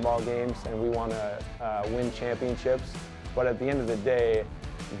basketball games and we want to win championships, but at the end of the day,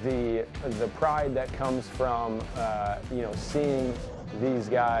 the pride that comes from seeing these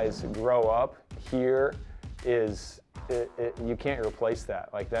guys grow up here is you can't replace that.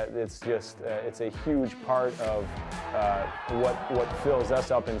 It's just it's a huge part of what fills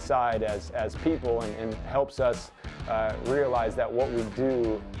us up inside as people and helps us realize that what we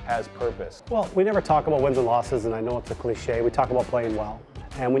do has purpose. Well, we never talk about wins and losses, and I know it's a cliche. We talk about playing well.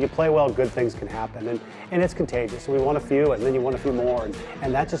 And when you play well, good things can happen, and it's contagious. So we won a few, and then you won a few more,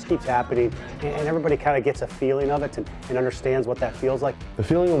 and that just keeps happening, and everybody kind of gets a feeling of it and understands what that feels like. The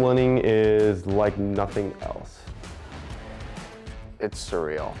feeling of winning is like nothing else. It's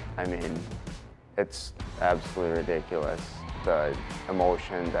surreal. I mean, it's absolutely ridiculous. The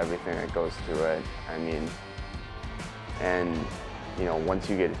emotions, everything that goes through it. I mean, and once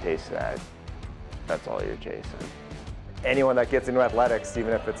you get a taste of that, that's all you're chasing. Anyone that gets into athletics,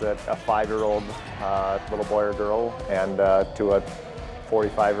 even if it's a 5-year-old little boy or girl, and to a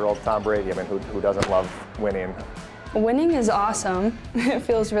 45-year-old Tom Brady, I mean, who doesn't love winning? Winning is awesome. It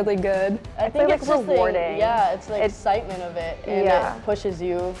feels really good. I think it's rewarding. It's the excitement of it, and it pushes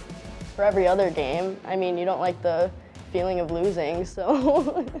you for every other game. I mean, you don't like the feeling of losing,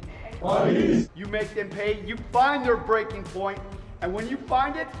 so. You make them pay, you find their breaking point, and when you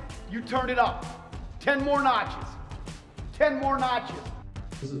find it, you turn it up. 10 more notches. 10 more notches.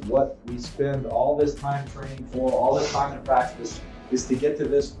 This is what we spend all this time training for, all this time in practice, is to get to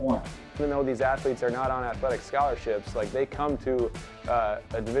this point. Even though these athletes are not on athletic scholarships, like they come to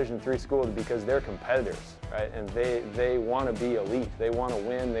a Division III school because they're competitors, right? And they want to be elite. They want to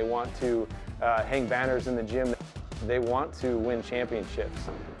win. They want to hang banners in the gym. They want to win championships.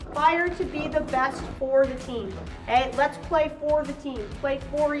 Aspire to be the best for the team. Okay? Let's play for the team. Play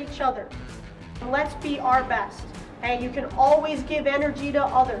for each other. Let's be our best. And you can always give energy to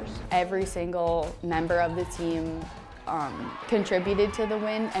others. Every single member of the team contributed to the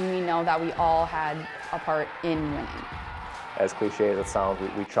win, and we know that we all had a part in winning. As cliche as it sounds,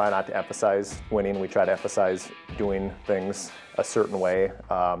 we try not to emphasize winning. We try to emphasize doing things a certain way,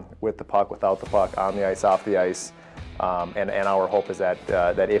 with the puck, without the puck, on the ice, off the ice. And our hope is that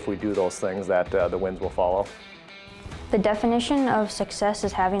if we do those things, that the wins will follow. The definition of success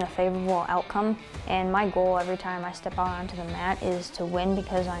is having a favorable outcome, and my goal every time I step out onto the mat is to win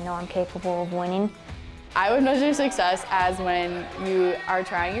because I know I'm capable of winning. I would measure success as when you are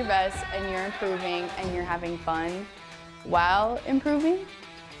trying your best and you're improving and you're having fun while improving.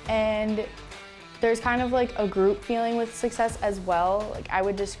 And there's kind of like a group feeling with success as well. Like I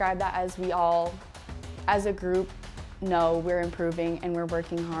would describe that as we all, as a group, know we're improving and we're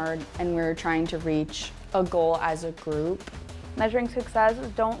working hard and we're trying to reach a goal as a group. Measuring success,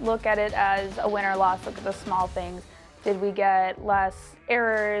 don't look at it as a win or loss, look at the small things. Did we get less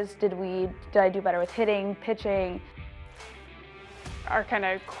errors? Did I do better with hitting, pitching? Our kind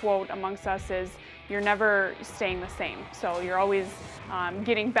of quote amongst us is, you're never staying the same. So you're always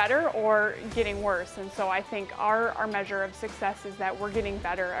getting better or getting worse. And so I think our measure of success is that we're getting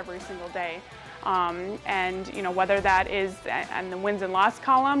better every single day. And you know, whether that is in the wins and loss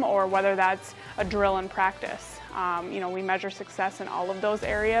column or whether that's a drill in practice. You know, we measure success in all of those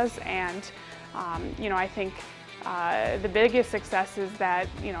areas, and you know, I think the biggest success is that,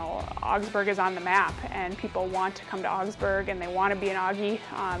 you know, Augsburg is on the map and people want to come to Augsburg and they want to be an Auggie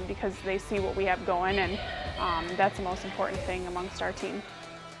because they see what we have going, and that's the most important thing amongst our team.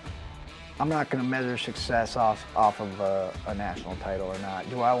 I'm not going to measure success off of a national title or not.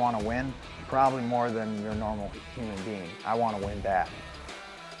 Do I want to win? Probably more than your normal human being. I want to win bad.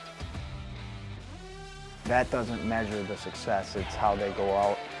 That doesn't measure the success. It's how they go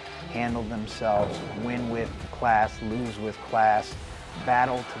out, handle themselves, win with class, lose with class,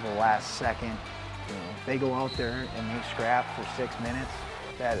 battle to the last second. You know, if they go out there and they scrap for 6 minutes,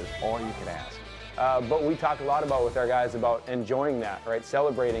 that is all you can ask. But we talk a lot about with our guys about enjoying that, right?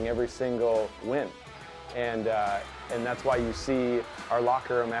 Celebrating every single win. And that's why you see our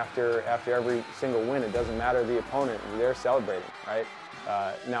locker room after every single win. It doesn't matter the opponent, they're celebrating, right?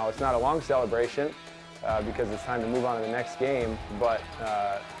 Now, it's not a long celebration because it's time to move on to the next game, but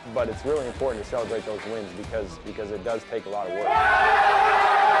it's really important to celebrate those wins because it does take a lot of work.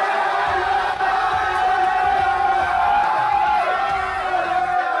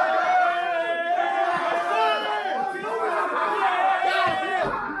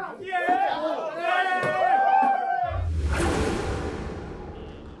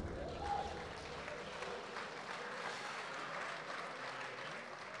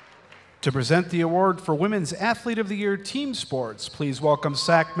 To present the award for Women's Athlete of the Year Team Sports, please welcome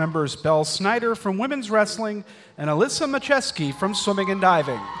SAC members Belle Snyder from Women's Wrestling and Alyssa Macheski from Swimming and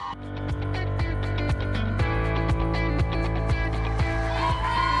Diving.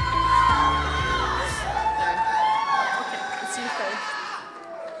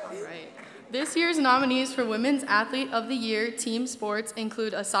 This year's nominees for Women's Athlete of the Year Team Sports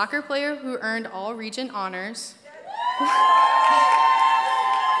include a soccer player who earned all region honors,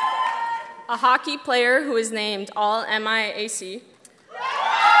 a hockey player who is named All-MIAC,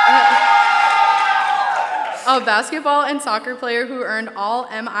 a basketball and soccer player who earned all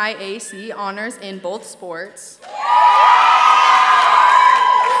MIAC honors in both sports,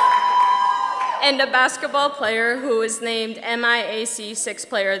 and a basketball player who was named MIAC Sixth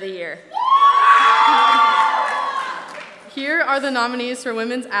Player of the Year. Here are the nominees for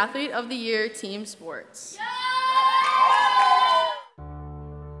Women's Athlete of the Year Team Sports.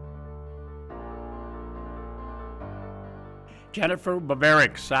 Jennifer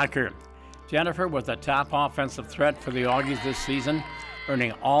Bavaric, soccer. Jennifer was the top offensive threat for the Augies this season,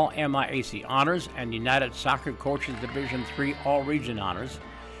 earning all MIAC honors and United Soccer Coaches Division III All-Region honors.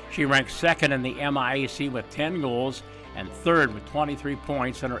 She ranked second in the MIAC with 10 goals and third with 23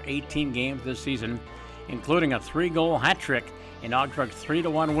 points in her 18 games this season, including a 3-goal hat trick in Augsburg's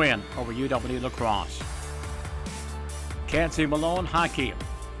 3-1 win over UW La Crosse. Kenzie Malone, hockey.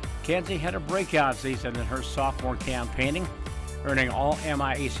 Kenzie had a breakout season in her sophomore campaigning, earning all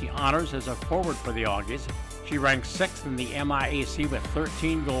MIAC honors as a forward for the Augies. She ranked 6th in the MIAC with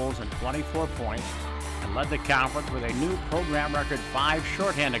 13 goals and 24 points and led the conference with a new program record 5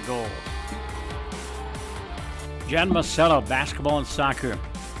 shorthanded goals. Jen Masello, basketball and soccer.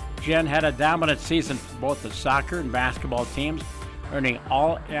 Jen had a dominant season for both the soccer and basketball teams, earning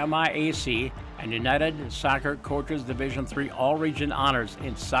all MIAC and United Soccer Coaches Division III All-Region honors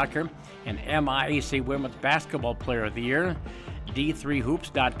in soccer and MIAC Women's Basketball Player of the Year,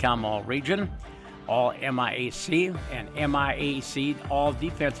 D3Hoops.com All-Region, All MIAC, and MIAC All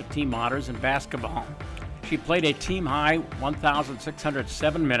Defensive Team honors in basketball. She played a team-high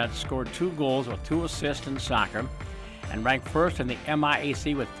 1,607 minutes, scored 2 goals with 2 assists in soccer, and ranked first in the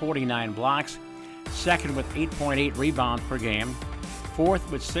MIAC with 49 blocks, second with 8.8 rebounds per game, fourth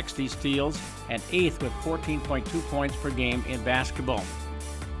with 60 steals, and 8th with 14.2 points per game in basketball.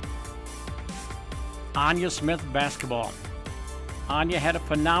 Anya Smith, basketball. Anya had a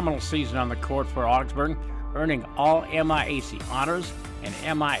phenomenal season on the court for Augsburg, earning all MIAC honors and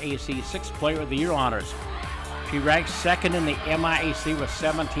MIAC 6th Player of the Year honors. She ranked 2nd in the MIAC with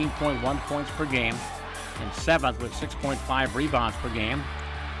 17.1 points per game and 7th with 6.5 rebounds per game,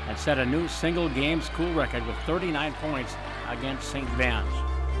 and set a new single-game school record with 39 points against St. Vance.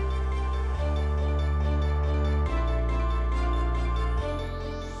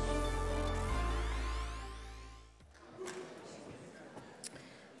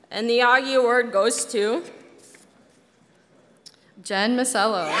 And the Auggie Award goes to Jen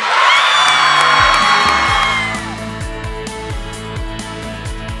Masello.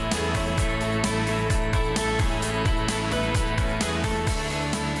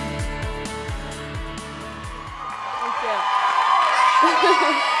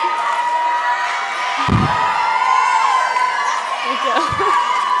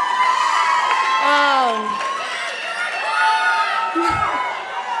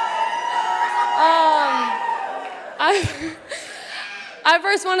 I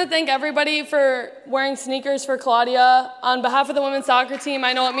first want to thank everybody for wearing sneakers for Claudia. On behalf of the women's soccer team,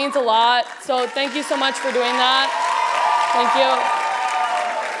 I know it means a lot, so thank you so much for doing that. Thank you.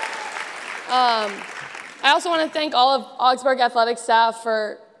 I also want to thank all of Augsburg Athletics staff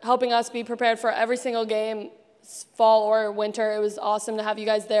for helping us be prepared for every single game, fall or winter. It was awesome to have you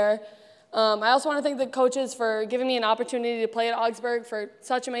guys there. I also want to thank the coaches for giving me an opportunity to play at Augsburg for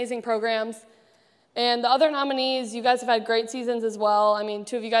such amazing programs. And the other nominees, you guys have had great seasons as well. I mean,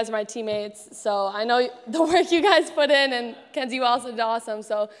 2 of you guys are my teammates, so I know the work you guys put in, and Kenzie, you also did awesome.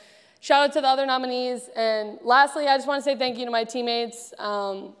 So shout out to the other nominees. And lastly, I just want to say thank you to my teammates.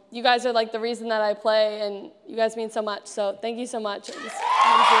 You guys are like the reason that I play, and you guys mean so much. So thank you so much. It was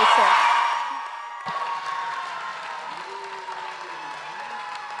really cool.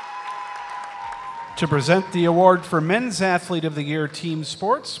 To present the award for Men's Athlete of the Year Team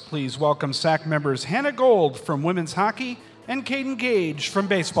Sports, please welcome SAC members Hannah Gold from women's hockey and Caden Gage from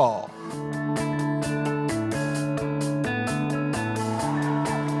baseball.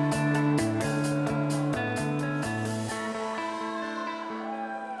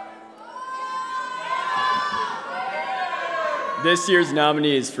 This year's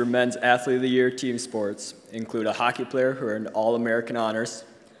nominees for Men's Athlete of the Year Team Sports include a hockey player who earned All-American honors,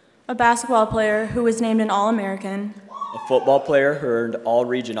 a basketball player who was named an All-American, a football player who earned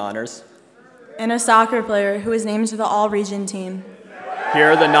All-Region honors, and a soccer player who was named to the All-Region team.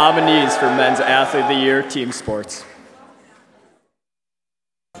 Here are the nominees for Men's Athlete of the Year Team Sports.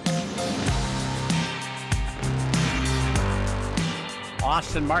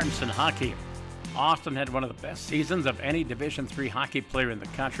 Austin Martinson, hockey. Austin had one of the best seasons of any Division III hockey player in the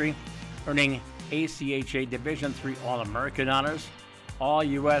country, earning ACHA Division III All-American honors,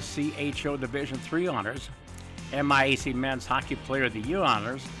 All-USCHO Division III honors, MIAC Men's Hockey Player of the Year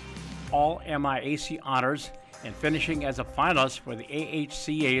honors, All-MIAC honors, and finishing as a finalist for the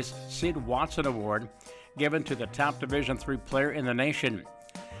AHCA's Sid Watson Award, given to the top Division III player in the nation.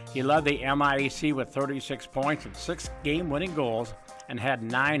 He led the MIAC with 36 points and 6 game-winning goals, and had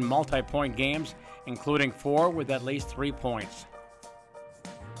 9 multi-point games, including 4 with at least 3 points.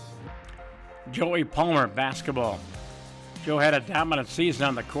 Joey Palmer, basketball. Joe had a dominant season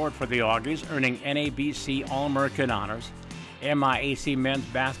on the court for the Augies, earning NABC All-American honors, MIAC Men's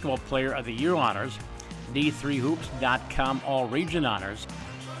Basketball Player of the Year honors, D3Hoops.com All-Region honors,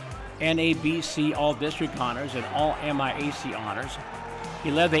 NABC All-District honors, and All-MIAC honors.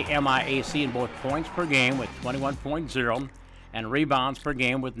 He led the MIAC in both points per game with 21.0 and rebounds per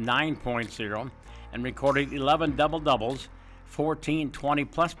game with 9.0, and recorded 11 double-doubles, 14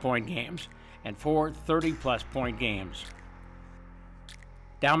 20-plus point games, and 4 30-plus point games.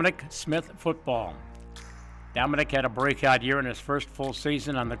 Dominic Smith, football. Dominic had a breakout year in his first full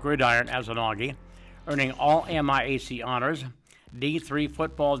season on the gridiron as an Augie, earning all MIAC honors,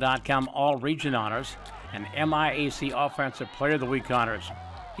 D3Football.com All-Region honors, and MIAC Offensive Player of the Week honors.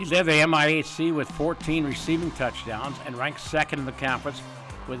 He led the MIAC with 14 receiving touchdowns and ranked second in the conference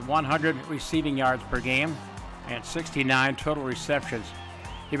with 100 receiving yards per game and 69 total receptions.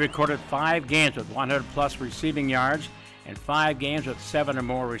 He recorded 5 games with 100-plus receiving yards and 5 games with 7 or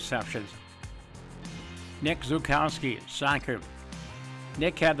more receptions. Nick Zukowski, soccer.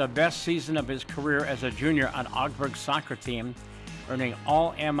 Nick had the best season of his career as a junior on Augsburg's soccer team, earning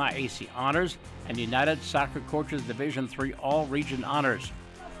all MIAC honors and United Soccer Coaches Division III All-Region honors.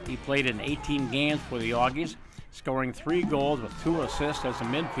 He played in 18 games for the Augies, scoring 3 goals with 2 assists as a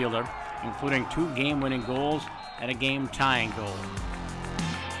midfielder, including 2 game-winning goals and a game-tying goal.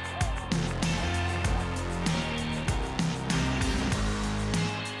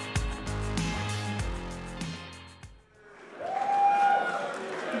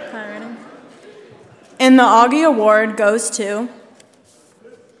 And the Auggie Award goes to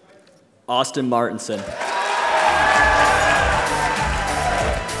Austin Martinson.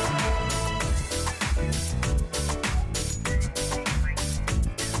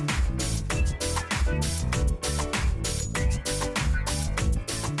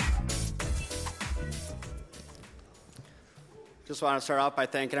 Just want to start out by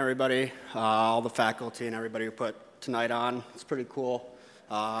thanking everybody, all the faculty and everybody who put tonight on. It's pretty cool.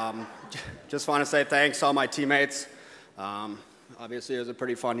 Just want to say thanks to all my teammates. Obviously, it was a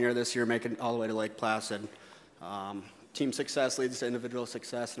pretty fun year this year, making it all the way to Lake Placid. Team success leads to individual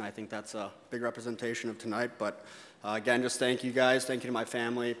success, and I think that's a big representation of tonight. But again, just thank you guys. Thank you to my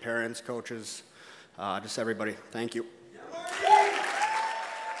family, parents, coaches, just everybody. Thank you.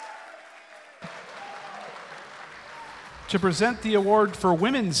 To present the award for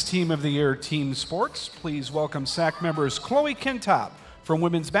Women's Team of the Year Team Sports, please welcome SAC members Chloe Kintop from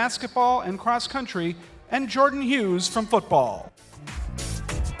women's basketball and cross country, and Jordan Hughes from football.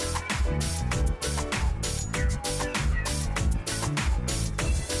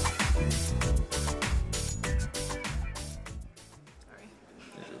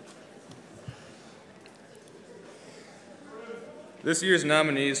 This year's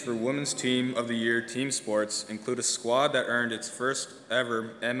nominees for Women's Team of the Year Team Sports include a squad that earned its first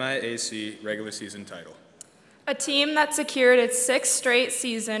ever MIAC regular season title. A team that secured its 6th straight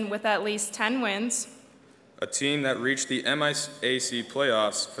season with at least 10 wins. A team that reached the MIAC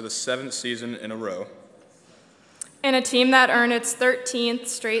playoffs for the 7th season in a row. And a team that earned its 13th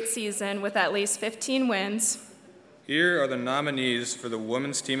straight season with at least 15 wins. Here are the nominees for the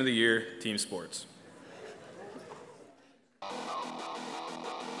Women's Team of the Year Team Sports.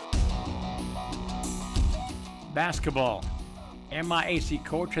 Basketball. MIAC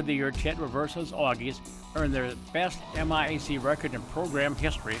Coach of the Year Ted Reversa's Augies earned their best MIAC record in program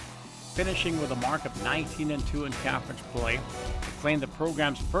history, finishing with a mark of 19-2 in conference play to claim the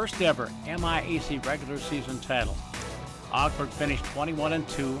program's first ever MIAC regular season title. Augsburg finished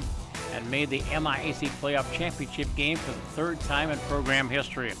 21-2 and made the MIAC playoff championship game for the 3rd time in program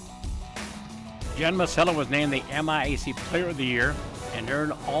history. Jen Masello was named the MIAC Player of the Year and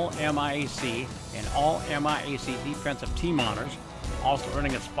earned all MIAC and all MIAC defensive team honors, also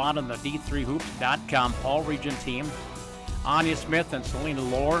earning a spot on the D3Hoops.com All-Region team. Anya Smith and Selena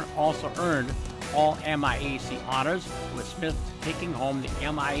Lohr also earned all MIAC honors, with Smith taking home the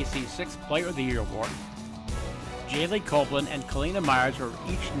MIAC 6th Player of the Year award. Jaylee Copeland and Kalina Myers were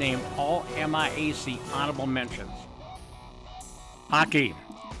each named all MIAC honorable mentions. Hockey.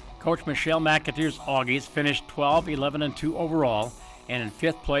 Coach Michelle McAteer's Augies finished 12-11-2 overall and in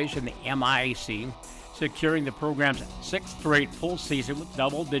 5th place in the MIAC, securing the program's 6th straight full season with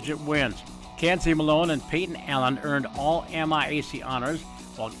double-digit wins. Kenzie Malone and Peyton Allen earned all MIAC honors,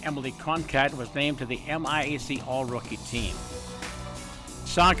 while Emily Concat was named to the MIAC All-Rookie team.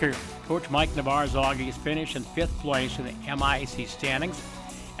 Soccer. Coach Mike Navarre's Augies finished in 5th place in the MIAC standings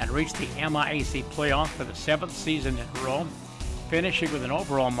and reached the MIAC playoff for the 7th season in a row, finishing with an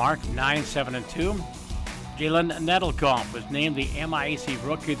overall mark of 9-7-2. Jalen Nettlekamp was named the MIAC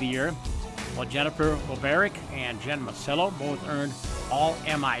Rookie of the Year, while Jennifer Wolberick and Jen Masello both earned all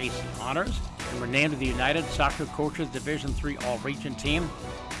MIAC honors and were named to the United Soccer Coaches Division III All-Region team.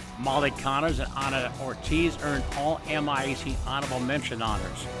 Molly Connors and Anna Ortiz earned all MIAC honorable mention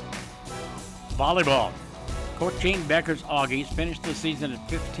honors. Volleyball. Coach Jane Becker's Augies finished the season at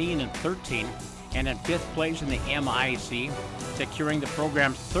 15-13 and in 5th place in the MIAC, securing the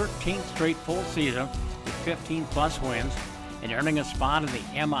program's 13th straight full season with 15-plus wins and earning a spot in the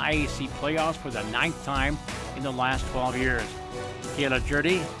MIAC playoffs for the 9th time in the last 12 years. Kayla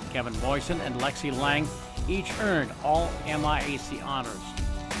Jurdy, Kevin Boyson, and Lexi Lang each earned all MIAC honors.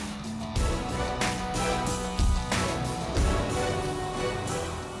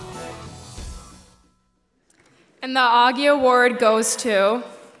 And the Auggie Award goes to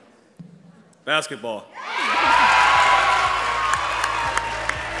basketball.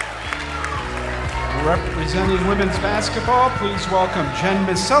 Representing women's basketball, please welcome Jen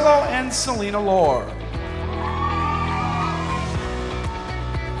Misello and Selena Lohr.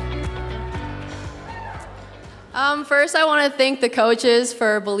 First, I want to thank the coaches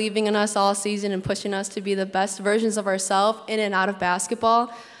for believing in us all season and pushing us to be the best versions of ourselves in and out of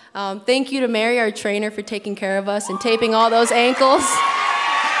basketball. Thank you to Mary, our trainer, for taking care of us and taping all those ankles.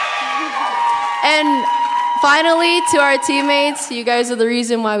 And finally, to our teammates, you guys are the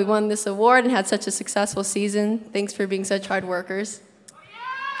reason why we won this award and had such a successful season. Thanks for being such hard workers.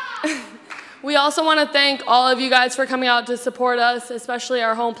 We also want to thank all of you guys for coming out to support us, especially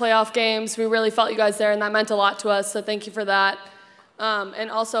our home playoff games. We really felt you guys there, and that meant a lot to us, so thank you for that.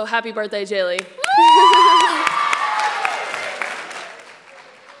 And also, happy birthday, Jaylee.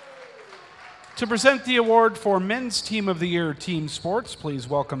 To present the award for Men's Team of the Year Team Sports, please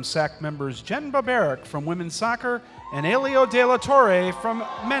welcome SAC members Jen Babarick from Women's Soccer and Elio De La Torre from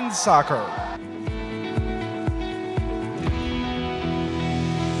Men's Soccer.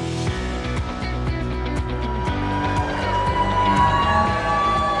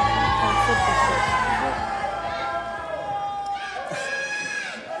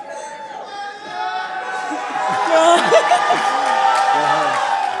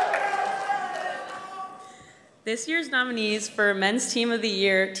 This year's nominees for Men's Team of the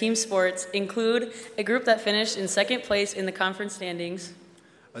Year Team Sports include a group that finished in second place in the conference standings,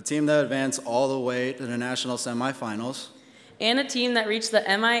 a team that advanced all the way to the national semifinals, and a team that reached the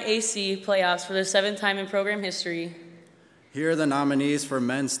MIAC playoffs for the 7th time in program history. Here are the nominees for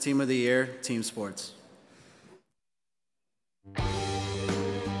Men's Team of the Year Team Sports.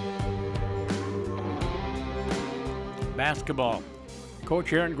 Basketball.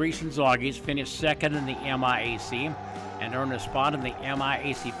 Coach Aaron Greason's Augies finished second in the MIAC and earned a spot in the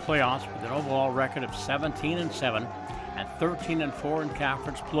MIAC playoffs with an overall record of 17-7 and 13-4 in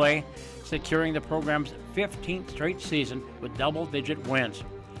conference play, securing the program's 15th straight season with double-digit wins.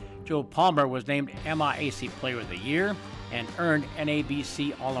 Joe Palmer was named MIAC Player of the Year and earned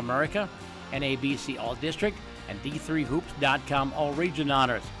NABC All-America, NABC All-District, and D3Hoops.com All-Region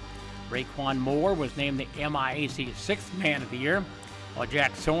honors. Raekwon Moore was named the MIAC Sixth Man of the Year, while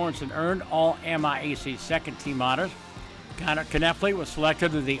Jack Sorensen earned All-MIAC Second Team honors. Connor Kneffley was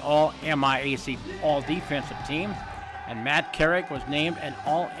selected to the All-MIAC All-Defensive Team, and Matt Carrick was named an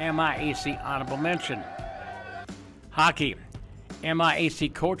All-MIAC Honorable Mention. Hockey.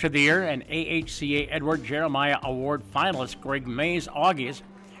 MIAC Coach of the Year and AHCA Edward Jeremiah Award finalist Greg May's Augies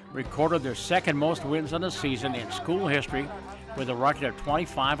recorded their second most wins on the season in school history with a record of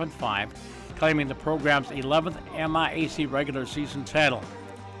 25-5, claiming the program's 11th MIAC regular season title.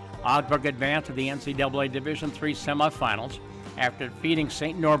 Augsburg advanced to the NCAA Division III semifinals after defeating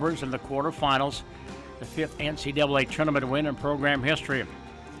St. Norbert's in the quarterfinals, the 5th NCAA tournament win in program history.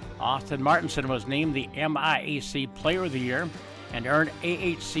 Austin Martinson was named the MIAC Player of the Year and earned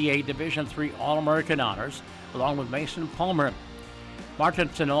AHCA Division III All-American honors, along with Mason Palmer.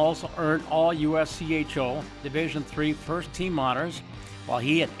 Martinson also earned All-USCHO Division III First Team honors, while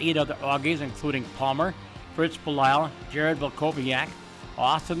he had 8 other Augies, including Palmer, Fritz Belisle, Jared Volkoviak,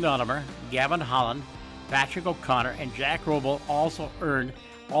 Austin Donomer, Gavin Holland, Patrick O'Connor, and Jack Robel also earned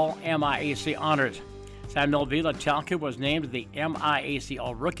all MIAC honors. Samuel Vila-Talca was named to the MIAC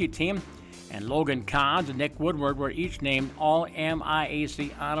All-Rookie Team, and Logan Kahns and Nick Woodward were each named all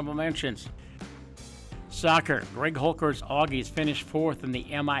MIAC honorable mentions. Soccer. Greg Holker's Augies finished 4th in the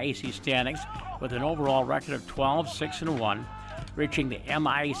MIAC standings with an overall record of 12-6-1, reaching the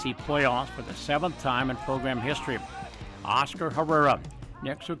MIAC playoffs for the 7th time in program history. Oscar Herrera,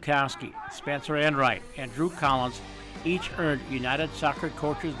 Nick Zukowski, Spencer Enright, and Drew Collins each earned United Soccer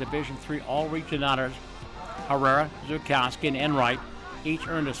Coaches Division III All-Region honors. Herrera, Zukowski, and Enright each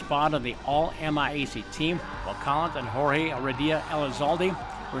earned a spot on the All-MIAC team, while Collins and Jorge Heredia Elizalde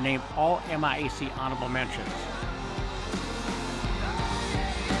were named All-MIAC honorable mentions.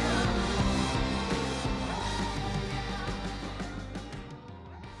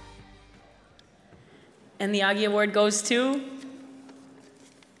 And the Auggie Award goes to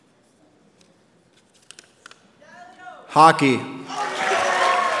Hockey.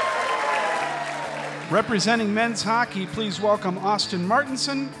 Representing men's hockey, please welcome Austin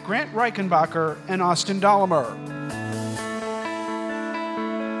Martinson, Grant Reichenbacher, and Austin Dollimer.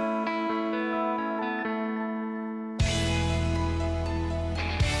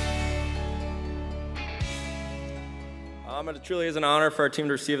 It truly is an honor for our team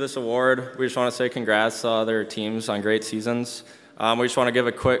to receive this award. We just want to say congrats to other teams on great seasons. We just want to give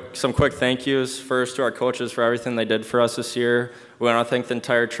some quick thank yous first to our coaches for everything they did for us this year. We want to thank the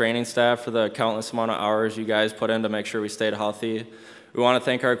entire training staff for the countless amount of hours you guys put in to make sure we stayed healthy. We want to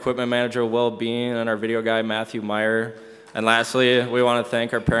thank our equipment manager, Will Bean, and our video guy, Matthew Meyer. And lastly, we want to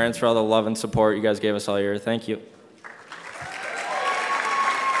thank our parents for all the love and support you guys gave us all year. Thank you.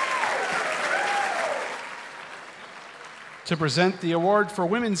 To present the award for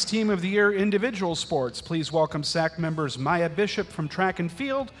Women's Team of the Year Individual Sports, please welcome SAC members Maya Bishop from track and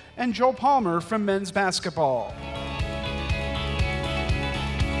field and Joe Palmer from men's basketball.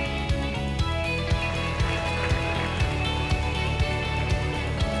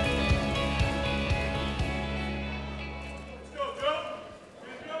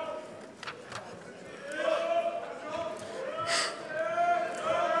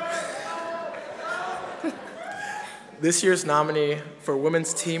 This year's nominee for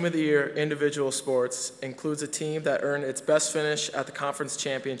Women's Team of the Year Individual Sports includes a team that earned its best finish at the conference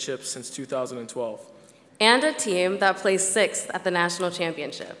championships since 2012. And a team that placed 6th at the national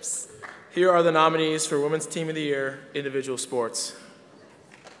championships. Here are the nominees for Women's Team of the Year Individual Sports.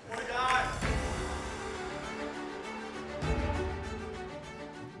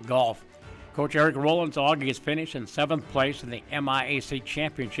 Golf. Coach Eric Rowland's Auggies finished in 7th place in the MIAC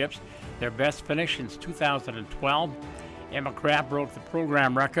Championships, their best finish since 2012. Emma Kraft broke the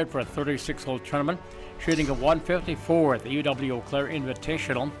program record for a 36-hole tournament, shooting a 154 at the UW Eau Claire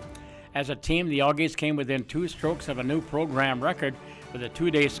Invitational. As a team, the Auggies came within 2 strokes of a new program record with a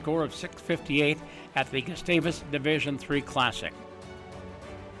 2-day score of 658 at the Gustavus Division III Classic.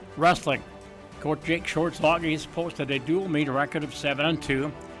 Wrestling. Coach Jake Short's Auggies posted a dual meet record of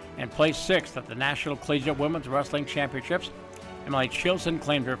 7-2 and placed 6th at the National Collegiate Women's Wrestling Championships. Emily Chilson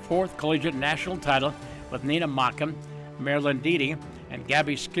claimed her 4th collegiate national title with Nina Mockham, Marilyn Deedy, and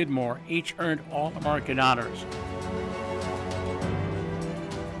Gabby Skidmore each earned All-American honors.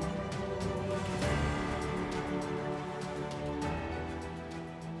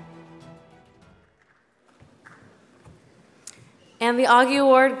 And the Auggie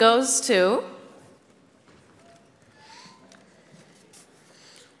Award goes to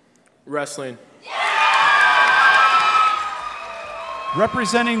Wrestling.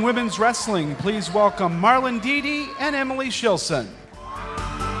 Representing women's wrestling, please welcome Marlon Deedy and Emily Shilson.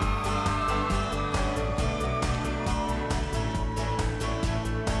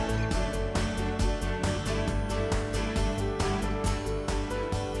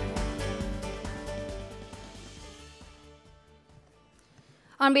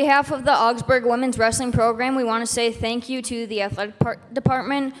 On behalf of the Augsburg Women's Wrestling Program, we want to say thank you to the athletic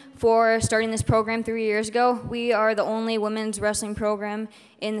department for starting this program 3 years ago. We are the only women's wrestling program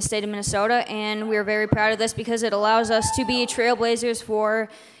in the state of Minnesota, and we are very proud of this because it allows us to be trailblazers for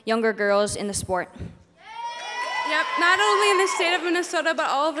younger girls in the sport. Yep, not only in the state of Minnesota, but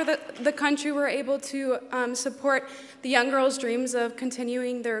all over the country, we're able to support the young girls' dreams of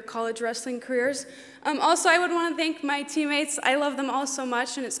continuing their college wrestling careers. Also, I would want to thank my teammates. I love them all so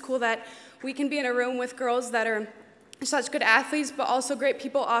much, and it's cool that we can be in a room with girls that are such good athletes, but also great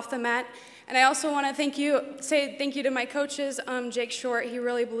people off the mat. And I also want to say thank you to my coaches, Jake Short. He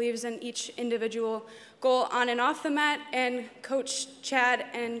really believes in each individual goal on and off the mat, and Coach Chad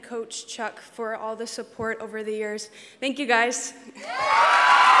and Coach Chuck for all the support over the years. Thank you, guys.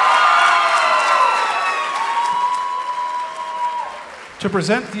 To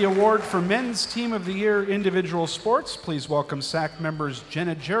present the award for Men's Team of the Year Individual Sports, please welcome SAC members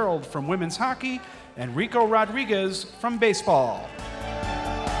Jenna Gerald from women's hockey and Rico Rodriguez from baseball.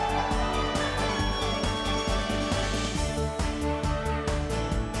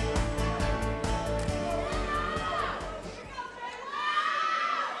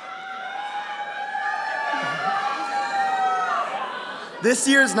 This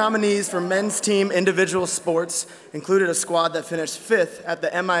year's nominees for Men's Team Individual Sports included a squad that finished 5th at the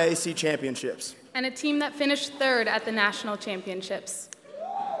MIAC Championships. And a team that finished 3rd at the national championships.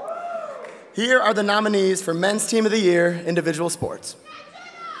 Here are the nominees for Men's Team of the Year Individual Sports.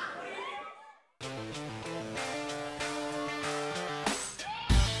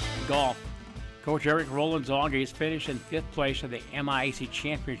 Golf. Coach Eric Rowland's Auggies finished in 5th place at the MIAC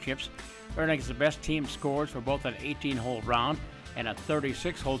Championships, earning the best team scores for both an 18-hole round and a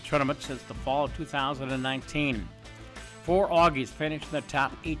 36-hole tournament since the fall of 2019. 4 Auggies finished in the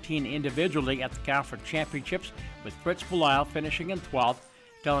top 18 individually at the conference championships, with Fritz Belisle finishing in 12th,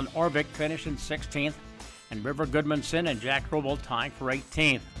 Dylan Orvik finished in 16th, and River Goodmanson and Jack Robel tying for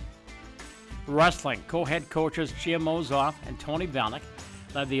 18th. Wrestling. Co-head coaches Jim Mozoff and Tony Valnick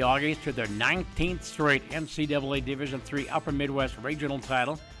led the Auggies to their 19th straight NCAA Division III Upper Midwest Regional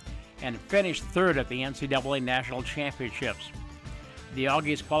title and finished 3rd at the NCAA National Championships. The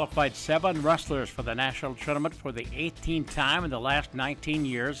Augies qualified 7 wrestlers for the national tournament for the 18th time in the last 19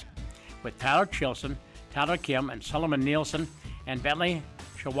 years, with Tyler Chilson, Tyler Kim, and Solomon Nielsen, and Bentley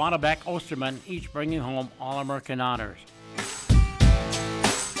Shawanabek Osterman each bringing home All-American honors.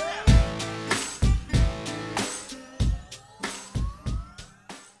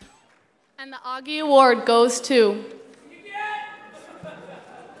 And the Auggie Award goes to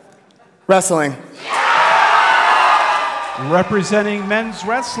Wrestling. Representing men's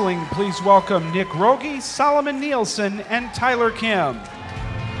wrestling, please welcome Nick Rogie, Solomon Nielsen, and Tyler Kim.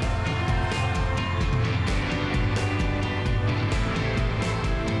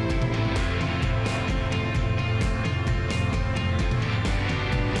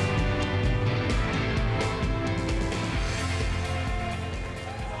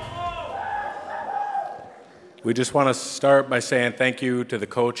 We just want to start by saying thank you to the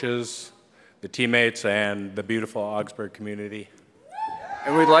coaches, the teammates, and the beautiful Augsburg community.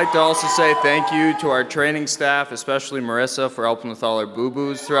 And we'd like to also say thank you to our training staff, especially Marissa, for helping with all our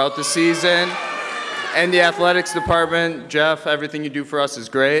boo-boos throughout the season. And the athletics department, Jeff, everything you do for us is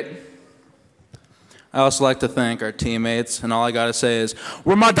great. I also like to thank our teammates, and all I gotta say is,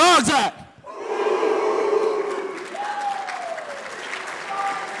 where my dogs at?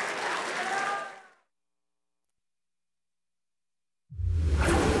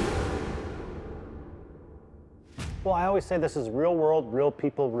 Well, I always say this is real world, real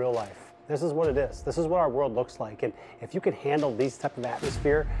people, real life. This is what it is. This is what our world looks like. And if you can handle these type of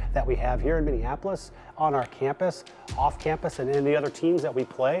atmosphere that we have here in Minneapolis, on our campus, off campus, and in the other teams that we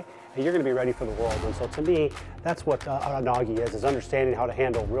play, you're going to be ready for the world. And so to me, that's what an Auggie is understanding how to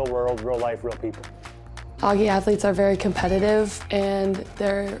handle real world, real life, real people. Auggie athletes are very competitive, and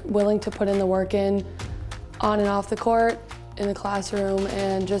they're willing to put in the work in on and off the court, in the classroom,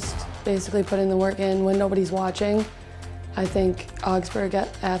 and just basically put in the work in when nobody's watching. I think Augsburg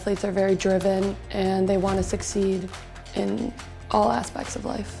athletes are very driven, and they want to succeed in all aspects of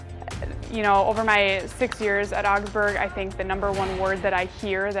life. You know, over my 6 years at Augsburg, I think the #1 word that I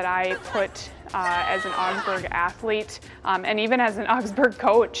hear that I put as an Augsburg athlete, and even as an Augsburg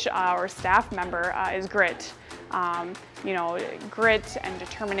coach or staff member, is grit. You know, grit and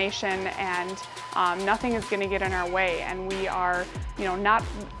determination, and nothing is going to get in our way. And we are, you know,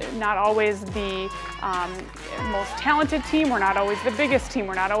 not always the most talented team. We're not always the biggest team.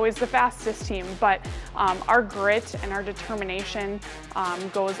 We're not always the fastest team. But our grit and our determination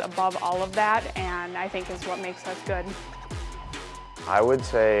goes above all of that, and I think is what makes us good. I would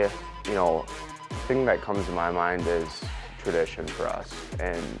say, you know, the thing that comes to my mind is tradition for us.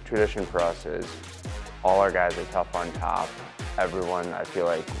 And tradition for us is all our guys are tough on top. Everyone, I feel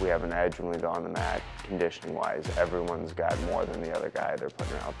like we have an edge when we go on the mat, conditioning-wise. Everyone's got more than the other guy they're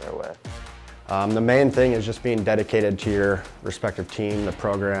putting out there with. The main thing is just being dedicated to your respective team, the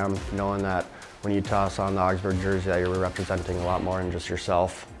program, knowing that when you toss on the Augsburg jersey that you're representing a lot more than just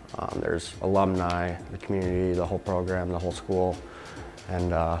yourself. There's alumni, the community, the whole program, the whole school,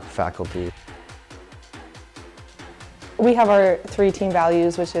 and faculty. We have our 3 team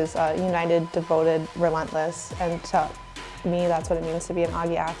values, which is united, devoted, relentless, and to me that's what it means to be an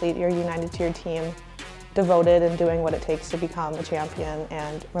Auggie athlete. You're united to your team, devoted in doing what it takes to become a champion,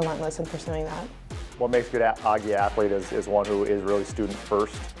 and relentless in pursuing that. What makes a good Auggie athlete is one who is really student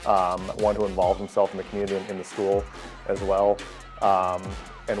first, one who involves himself in the community and in the school as well,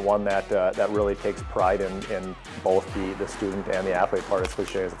 and one that really takes pride in both the student and the athlete part, as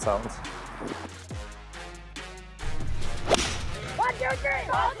cliche as it sounds. 1, 2,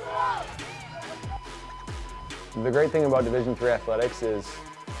 3, the great thing about Division III athletics is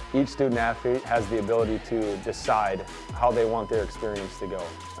each student athlete has the ability to decide how they want their experience to go.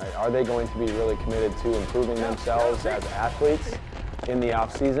 Right? Are they going to be really committed to improving themselves as athletes in the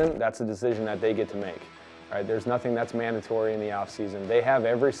off season? That's a decision that they get to make. Right? There's nothing that's mandatory in the off season. They have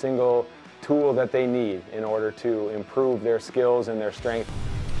every single tool that they need in order to improve their skills and their strength.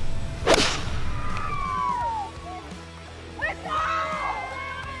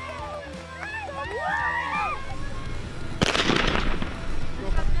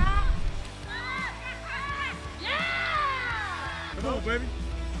 Baby.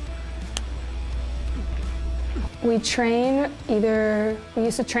 We train we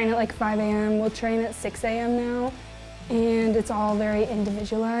used to train at like 5 a.m. We'll train at 6 a.m. now, and it's all very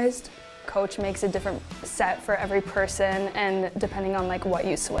individualized. Coach makes a different set for every person, and depending on like what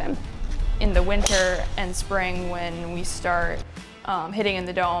you swim. In the winter and spring when we start hitting in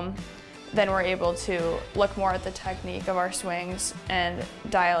the dome, then we're able to look more at the technique of our swings and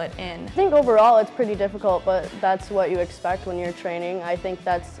dial it in. I think overall it's pretty difficult, but that's what you expect when you're training. I think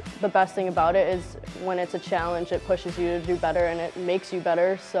that's the best thing about it is when it's a challenge, it pushes you to do better and it makes you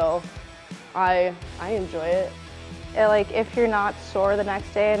better, so I enjoy it. Like if you're not sore the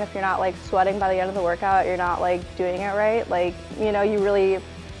next day and if you're not like sweating by the end of the workout, you're not like doing it right, like, you know,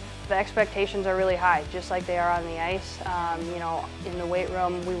 the expectations are really high, just like they are on the ice. You know, in the weight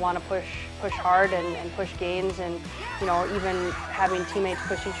room, we want to push hard and push gains, and you know, even having teammates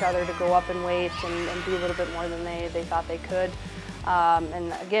push each other to go up in weights and do a little bit more than they thought they could.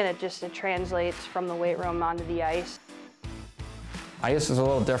 And again, it translates from the weight room onto the ice. I guess it's a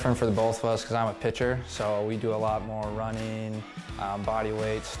little different for the both of us because I'm a pitcher, so we do a lot more running, body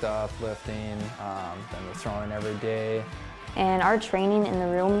weight stuff, lifting, than we're throwing every day. And our training in the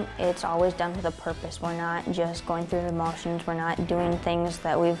room, it's always done with a purpose. We're not just going through the motions. We're not doing things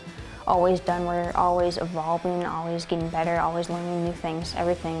that we've always done. We're always evolving, always getting better, always learning new things.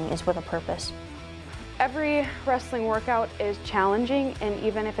 Everything is with a purpose. Every wrestling workout is challenging, and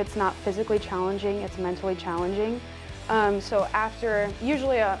even if it's not physically challenging, it's mentally challenging. So after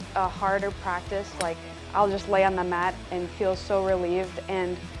usually a harder practice, like I'll just lay on the mat and feel so relieved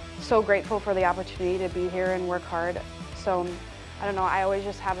and so grateful for the opportunity to be here and work hard. So, I don't know, I always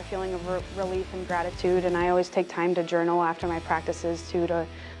just have a feeling of relief and gratitude, and I always take time to journal after my practices too, to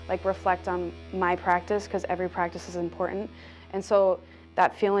like reflect on my practice, because every practice is important. And so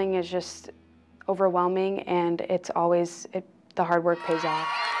that feeling is just overwhelming, and it's always, the hard work pays off.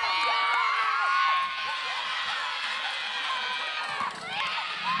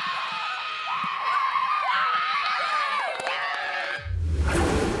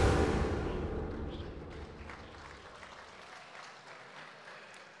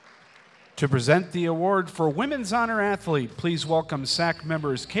 To present the award for Women's Honor Athlete, please welcome SAC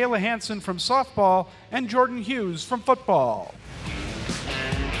members Kayla Hansen from softball and Jordan Hughes from football.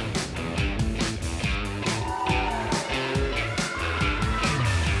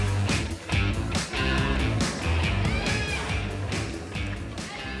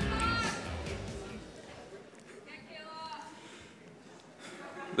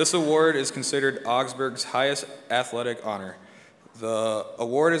 This award is considered Augsburg's highest athletic honor. The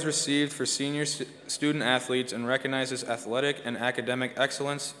award is received for senior student athletes and recognizes athletic and academic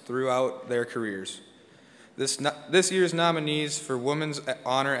excellence throughout their careers. This year's nominees for Women's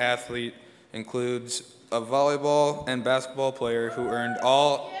Honor Athlete includes a volleyball and basketball player who earned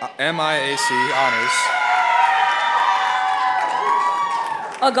all MIAC honors,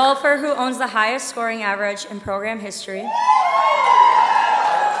 a golfer who owns the highest scoring average in program history,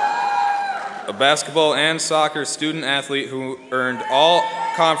 a basketball and soccer student athlete who earned all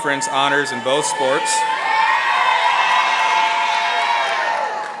conference honors in both sports,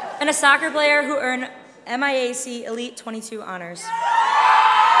 and a soccer player who earned MIAC Elite 22 honors.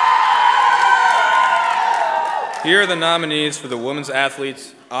 Here are the nominees for the Women's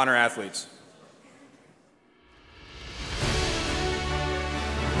Honor Athletes.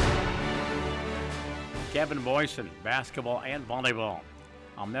 Kevin Boyson, basketball and volleyball.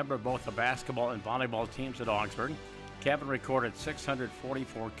 A member of both the basketball and volleyball teams at Augsburg, Kevin recorded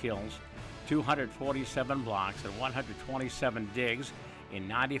 644 kills, 247 blocks, and 127 digs in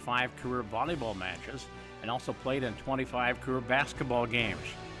 95 career volleyball matches, and also played in 25 career basketball games.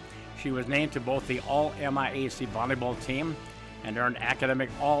 She was named to both the All-MIAC volleyball team and earned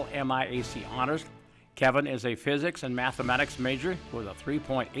academic All-MIAC honors. Kevin is a physics and mathematics major with a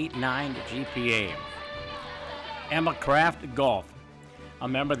 3.89 GPA. Emma Kraft, golf. A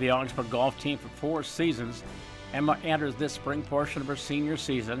member of the Augsburg golf team for 4 seasons, Emma enters this spring portion of her senior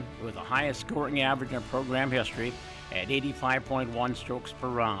season with the highest scoring average in program history at 85.1 strokes per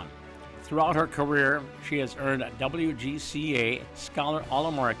round. Throughout her career, she has earned a WGCA Scholar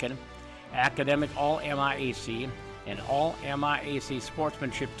All-American, Academic All-MIAC, and All-MIAC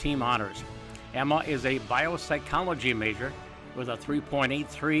Sportsmanship Team honors. Emma is a biopsychology major with a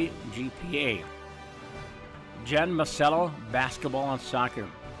 3.83 GPA. Jen Masello, basketball and soccer.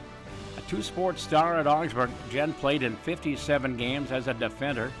 A 2-sport star at Augsburg, Jen played in 57 games as a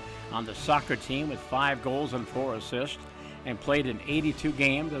defender on the soccer team with 5 goals and 4 assists, and played in 82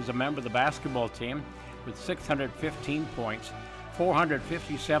 games as a member of the basketball team with 615 points,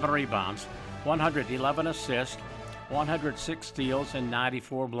 457 rebounds, 111 assists, 106 steals, and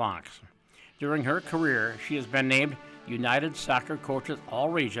 94 blocks. During her career, she has been named United Soccer Coaches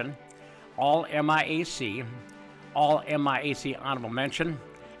All-Region, All-MIAC, All-MIAC Honorable Mention,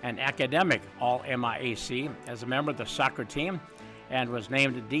 and Academic All-MIAC as a member of the soccer team, and was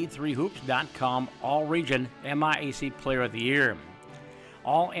named D3Hoops.com All-Region MIAC Player of the Year.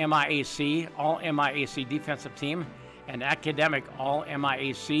 All-MIAC, All-MIAC defensive team, and academic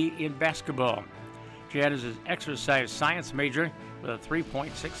All-MIAC in basketball. Chad is an exercise science major with a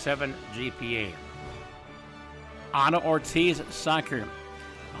 3.67 GPA. Ana Ortiz, soccer.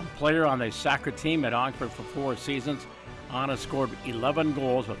 A player on the soccer team at Augsburg for 4 seasons, Ana scored 11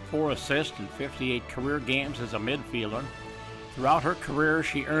 goals with 4 assists in 58 career games as a midfielder. Throughout her career,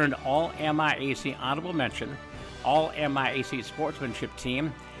 she earned All-MIAC honorable mention, All-MIAC sportsmanship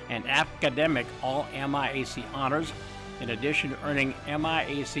team, and academic All-MIAC honors, in addition to earning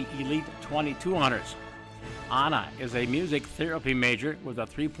MIAC Elite 22 honors. Ana is a music therapy major with a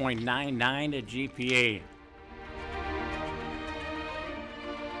 3.99 GPA.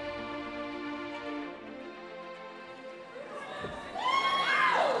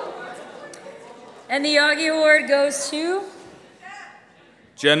 And the Auggie Award goes to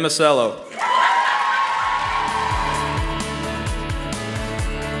Jen Masello.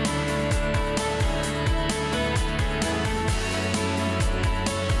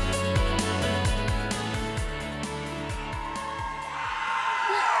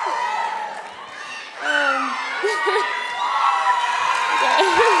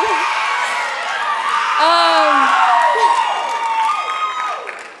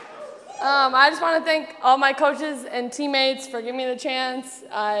 I just want to thank all my coaches and teammates for giving me the chance.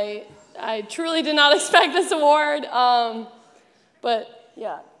 I truly did not expect this award, but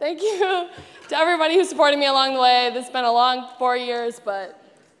yeah, thank you to everybody who supported me along the way. This has been a long 4 years, but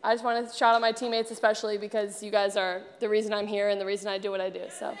I just want to shout out my teammates especially because you guys are the reason I'm here and the reason I do what I do.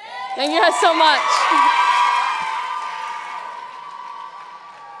 So thank you guys so much.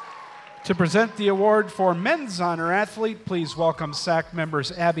 To present the award for Men's Honor Athlete, please welcome SAC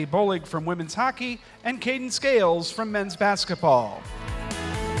members Abby Bolig from women's hockey and Caden Scales from men's basketball.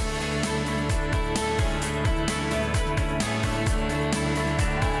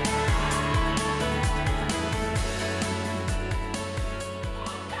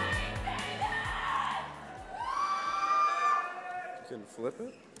 You can flip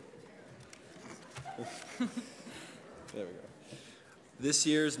it? There we go. This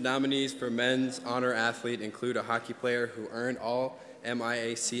year's nominees for Men's Honor Athlete include a hockey player who earned all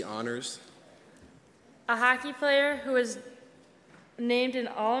MIAC honors, a hockey player who was named an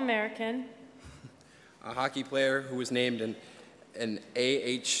All-American, a hockey player who was named an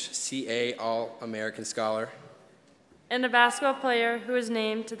AHCA All-American Scholar, and a basketball player who was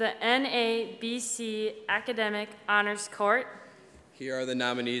named to the NABC Academic Honors Court. Here are the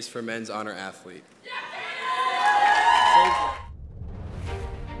nominees for Men's Honor Athlete.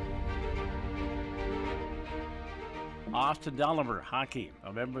 Austin Dolliver, hockey.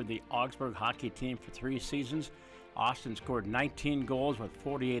 A member of the Augsburg hockey team for 3 seasons, Austin scored 19 goals with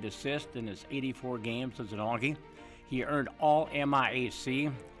 48 assists in his 84 games as an Auggie. He earned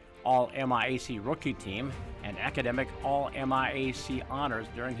All-MIAC, All-MIAC rookie team, and academic All-MIAC honors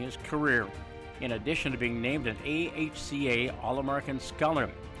during his career, in addition to being named an AHCA All-American Scholar.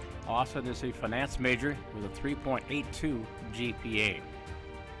 Austin is a finance major with a 3.82 GPA.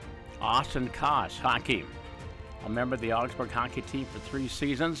 Austin Koss, hockey. A member of the Augsburg hockey team for 3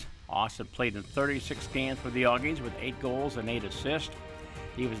 seasons, Austin played in 36 games for the Auggies with 8 goals and 8 assists.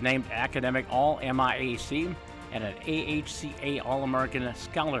 He was named academic All-MIAC and an AHCA All-American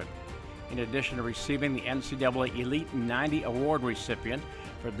Scholar, in addition to receiving the NCAA Elite 90 Award recipient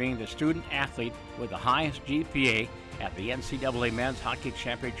for being the student athlete with the highest GPA at the NCAA Men's Hockey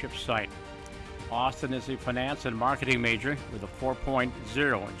Championship site. Austin is a finance and marketing major with a 4.0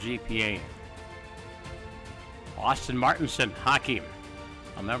 GPA. Austin Martinson, hockey.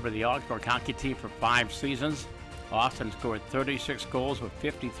 A member of the Augsburg hockey team for 5 seasons, Austin scored 36 goals with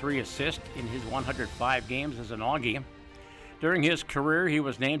 53 assists in his 105 games as an Auggie. During his career, he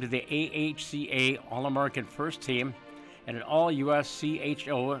was named to the AHCA All-American First Team and an All-US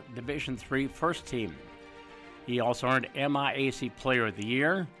CHO Division III First Team. He also earned MIAC Player of the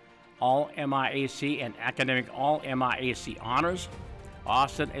Year, All-MIAC and Academic All-MIAC honors.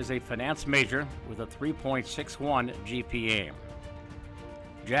 Austin is a finance major with a 3.61 GPA.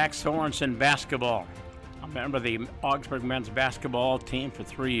 Jack Sorensen, basketball. A member of the Augsburg men's basketball team for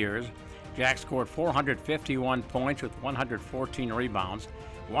 3 years, Jack scored 451 points with 114 rebounds,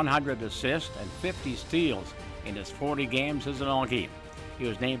 100 assists, and 50 steals in his 40 games as an Auggie. He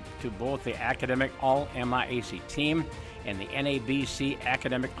was named to both the Academic All-MIAC team and the NABC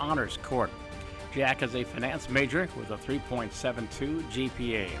Academic Honors Court. Jack is a finance major with a 3.72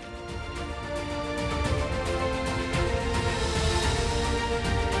 GPA.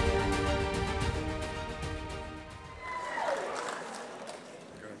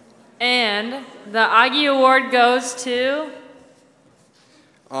 And the Auggie Award goes to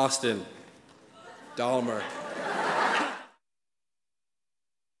Austin, Dahmer.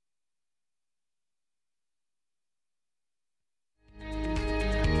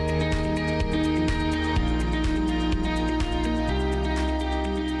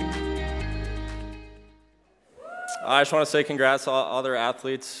 I just want to say congrats to all other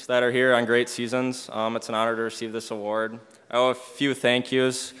athletes that are here on great seasons. It's an honor to receive this award. I owe a few thank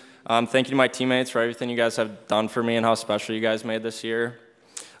yous. Thank you to my teammates for everything you guys have done for me and how special you guys made this year.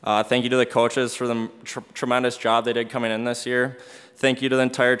 Thank you to the coaches for the tremendous job they did coming in this year. Thank you to the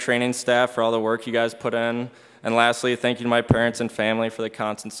entire training staff for all the work you guys put in. And lastly, thank you to my parents and family for the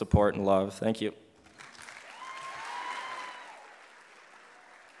constant support and love. Thank you.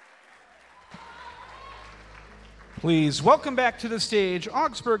 Please welcome back to the stage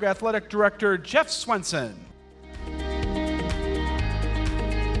Augsburg Athletic Director Jeff Swenson.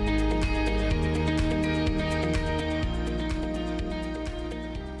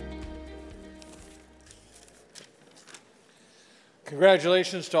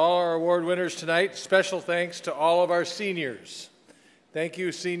 Congratulations to all our award winners tonight. Special thanks to all of our seniors. Thank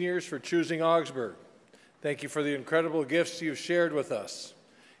you, seniors, for choosing Augsburg. Thank you for the incredible gifts you've shared with us.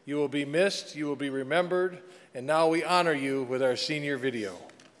 You will be missed, you will be remembered, and now we honor you with our senior video.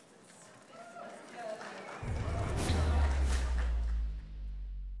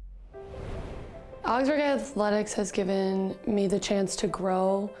 Augsburg Athletics has given me the chance to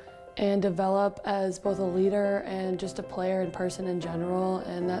grow and develop as both a leader and just a player and person in general,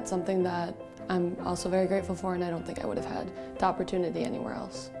 and that's something that I'm also very grateful for, and I don't think I would have had the opportunity anywhere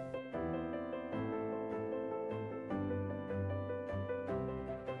else.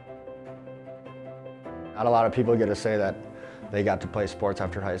 Not a lot of people get to say that they got to play sports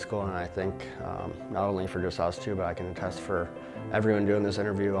after high school, and I think not only for just us two, but I can attest for everyone doing this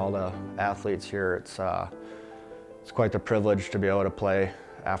interview, all the athletes here. It's quite the privilege to be able to play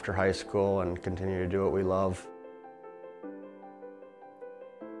after high school and continue to do what we love.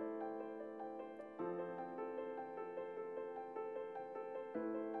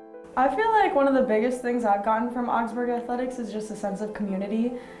 I feel like one of the biggest things I've gotten from Augsburg Athletics is just a sense of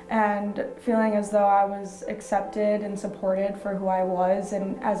community and feeling as though I was accepted and supported for who I was,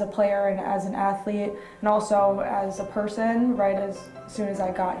 and as a player and as an athlete, and also as a person right as soon as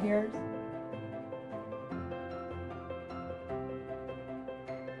I got here.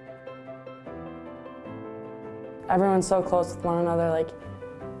 Everyone's so close with one another. Like,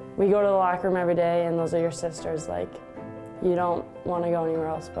 we go to the locker room every day and those are your sisters. Like, you don't want to go anywhere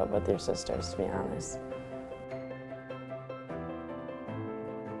else but with your sisters, to be honest.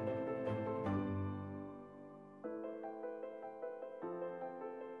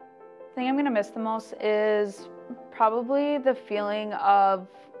 The thing I'm going to miss the most is probably the feeling of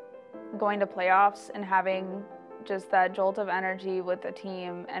going to playoffs and having just that jolt of energy with the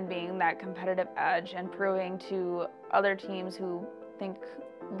team and being that competitive edge and proving to other teams who think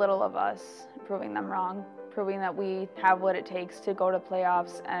little of us, proving them wrong, proving that we have what it takes to go to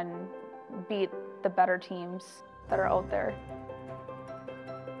playoffs and beat the better teams that are out there.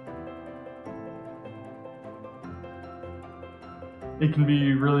 It can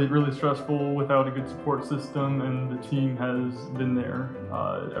be really, really stressful without a good support system, and the team has been there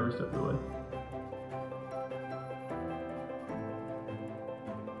every step of the way.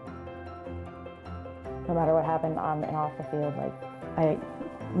 No matter what happened on and off the field, like, I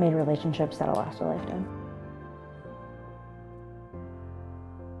made relationships that'll last a lifetime.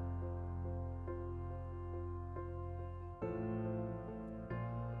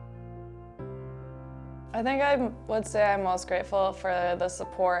 I think I would say I'm most grateful for the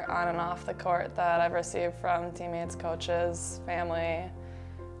support on and off the court that I've received from teammates, coaches, family.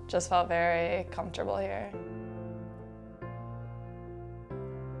 Just felt very comfortable here.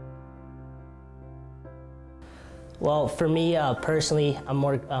 Well, for me personally,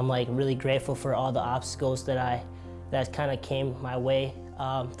 I'm like really grateful for all the obstacles that kind of came my way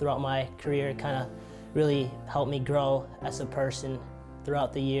throughout my career. It kind of really helped me grow as a person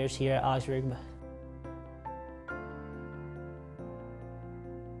throughout the years here at Augsburg.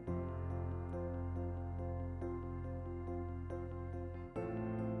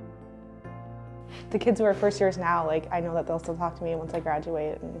 The kids who are first years now, like, I know that they'll still talk to me once I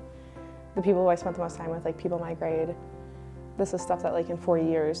graduate, and the people who I spent the most time with, like people my grade, this is stuff that like in 4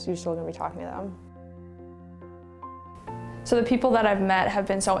 years, you're still gonna be talking to them. So the people that I've met have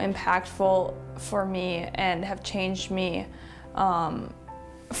been so impactful for me and have changed me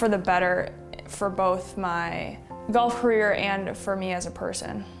for the better for both my golf career and for me as a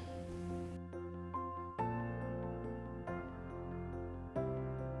person.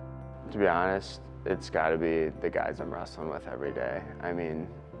 To be honest, it's got to be the guys I'm wrestling with every day. I mean,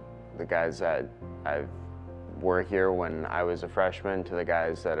 the guys that were here when I was a freshman to the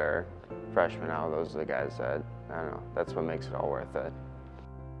guys that are freshmen now, those are the guys that, I don't know, that's what makes it all worth it.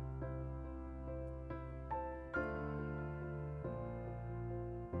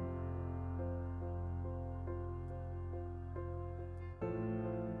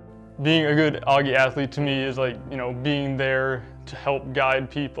 Being a good Auggie athlete to me is like, you know, being there to help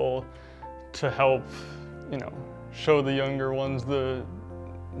guide people, to help, you know, show the younger ones the,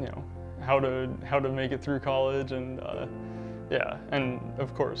 you know, how to make it through college, and yeah, and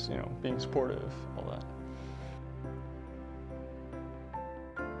of course, you know, being supportive, all that.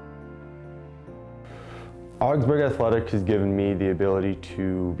 Augsburg Athletics has given me the ability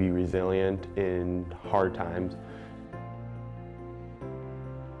to be resilient in hard times.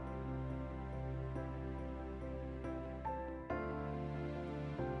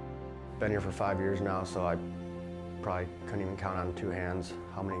 Been here for 5 years now, so I probably couldn't even count on 2 hands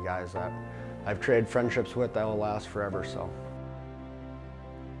how many guys that I've created friendships with that will last forever. So.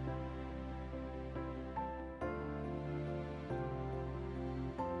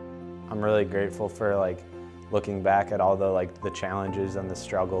 I'm really grateful for looking back at all the challenges and the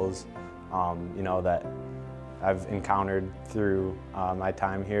struggles, you know, that I've encountered through my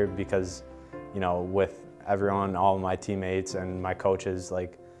time here, because, you know, with everyone, all my teammates and my coaches,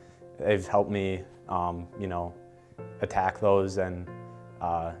 they've helped me, you know, attack those and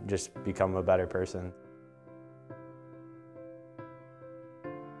just become a better person.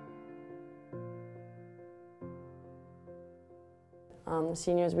 The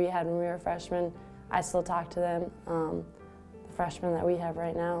seniors we had when we were freshmen, I still talk to them. The freshmen that we have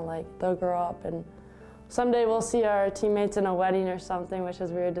right now, they'll grow up and someday we'll see our teammates in a wedding or something, which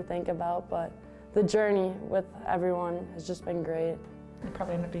is weird to think about, but the journey with everyone has just been great. I'd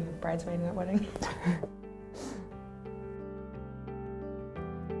probably end up being a bridesmaid in that wedding.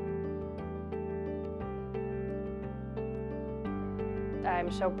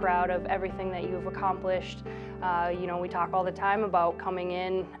 I'm so proud of everything that you've accomplished. You know, we talk all the time about coming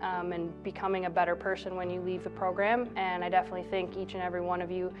in and becoming a better person when you leave the program, and I definitely think each and every one of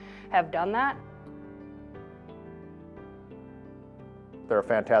you have done that. They're a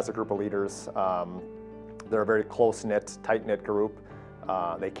fantastic group of leaders. They're a very close-knit, tight-knit group.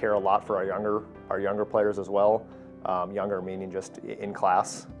 They care a lot for our younger players as well. Younger meaning just in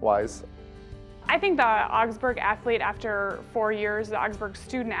class-wise. I think the Augsburg athlete, after 4 years, the Augsburg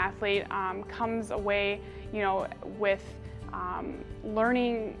student athlete, comes away, you know, with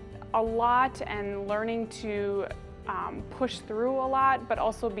learning a lot and learning to push through a lot, but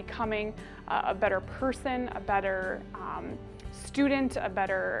also becoming a better person, a better student, a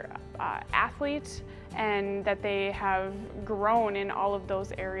better athlete, and that they have grown in all of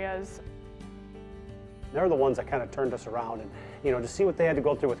those areas. They're the ones that kind of turned us around, and you know, to see what they had to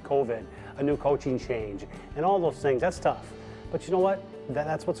go through with COVID, a new coaching change, and all those things, that's tough. But you know what?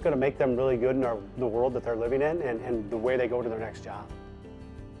 That's what's going to make them really good in the world that they're living in, and the way they go to their next job.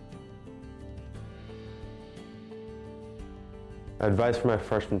 Advice for my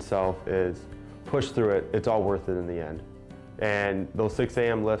freshman self is push through it. It's all worth it in the end. And those 6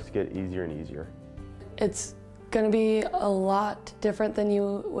 a.m. lifts get easier and easier. It's going to be a lot different than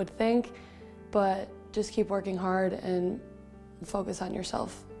you would think, but just keep working hard and focus on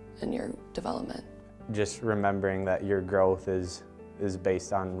yourself and your development. Just remembering that your growth is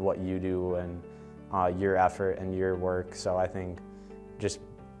based on what you do and your effort and your work. So I think just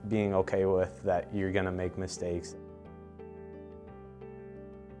being okay with that you're going to make mistakes.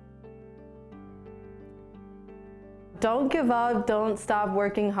 Don't give up, don't stop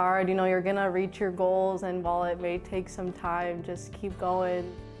working hard. You know, you're gonna reach your goals, and while it may take some time, just keep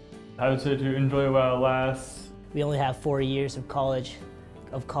going. I would say to enjoy while it lasts. We only have 4 years of college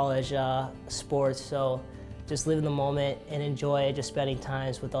sports, so just live in the moment and enjoy just spending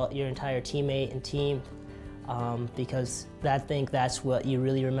times with your entire teammate and team, because I think that's what you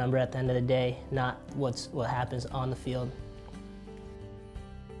really remember at the end of the day, not what happens on the field.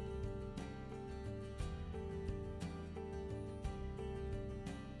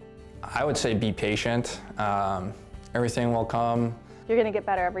 I would say be patient. Everything will come. You're going to get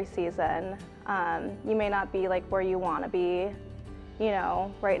better every season. You may not be like where you want to be, you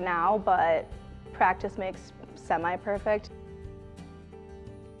know, right now, but practice makes semi-perfect.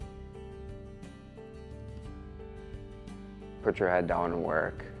 Put your head down and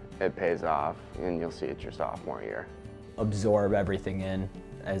work. It pays off, and you'll see it your sophomore year. Absorb everything in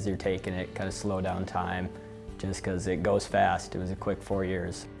as you're taking it, kind of slow down time, just because it goes fast. It was a quick 4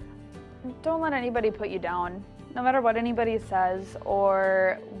 years. Don't let anybody put you down. No matter what anybody says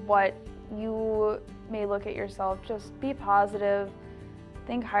or what you may look at yourself, just be positive,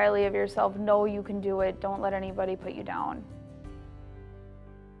 think highly of yourself, know you can do it, don't let anybody put you down.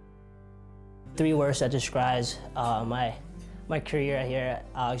 3 words that describes my career here at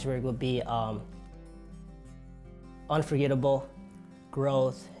Augsburg would be unforgettable,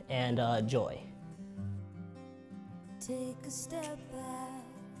 growth, and joy. Take a step back,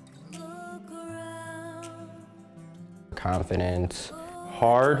 look around. Confidence.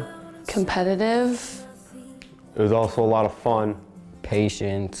 Hard. Competitive. It was also a lot of fun.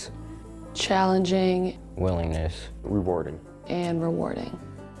 Patience. Challenging. Willingness. Rewarding. And rewarding.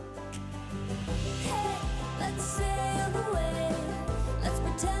 Let's sail away. Let's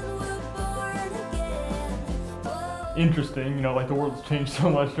pretend we're born again. Whoa. Interesting, you know, like the world's changed so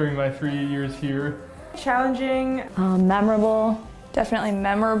much during my 3 years here. Challenging. Memorable. Definitely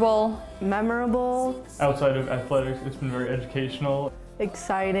memorable. Memorable. Outside of athletics, it's been very educational.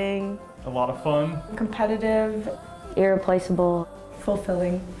 Exciting. A lot of fun. Competitive. Irreplaceable.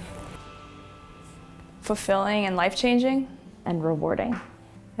 Fulfilling. Fulfilling and life-changing. And rewarding.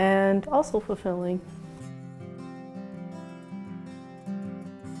 And also fulfilling.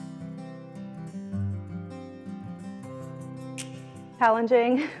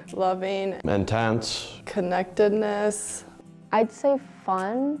 Challenging. Loving. Intense. Connectedness. I'd say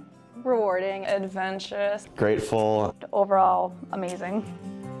fun. Rewarding. Adventurous. Grateful. Overall, amazing.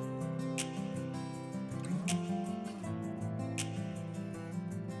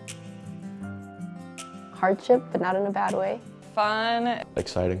 Hardship, but not in a bad way. Fun.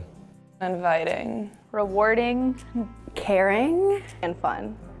 Exciting. Inviting. Rewarding. Caring. And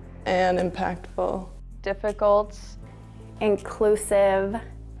fun. And impactful. Difficult. Inclusive.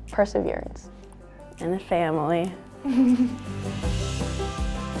 Perseverance. And a family.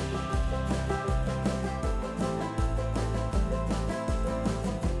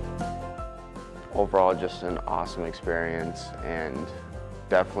 Overall, just an awesome experience and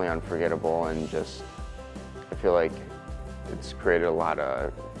definitely unforgettable, and just I feel like it's created a lot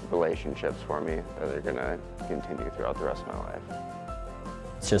of relationships for me that are gonna continue throughout the rest of my life.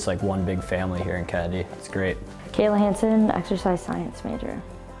 It's just like one big family here in Kennedy. It's great. Kayla Hansen, exercise science major.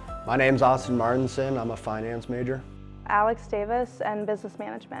 My name's Austin Martinson. I'm a finance major. Alex Davis and business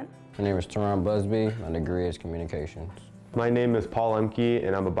management. My name is Teron Busby. My degree is communications. My name is Paul Emke,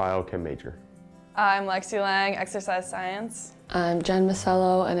 and I'm a biochem major. I'm Lexi Lang, exercise science. I'm Jen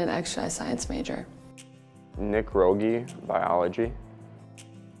Masello and an exercise science major. Nick Rogie, biology.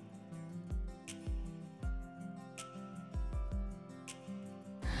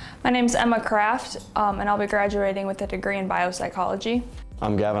 My name's Emma Kraft, and I'll be graduating with a degree in biopsychology.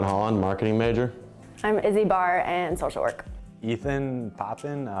 I'm Gavin Holland, marketing major. I'm Izzy Barr and social work. Ethan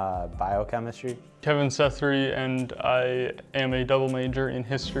Poppin, biochemistry. Kevin Sethry, and I am a double major in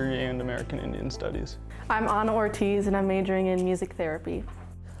history and American Indian Studies. I'm Anna Ortiz and I'm majoring in music therapy.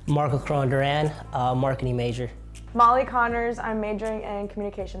 Marco Cron-Duran, marketing major. Molly Connors, I'm majoring in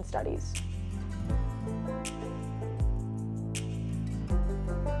communication studies.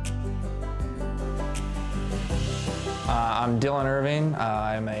 I'm Dylan Irving.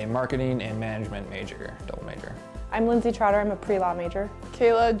 I'm a marketing and management major, double major. I'm Lindsay Trotter, I'm a pre-law major.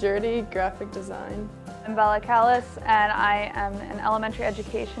 Kayla Jurdy, graphic design. I'm Bella Callis, and I am an elementary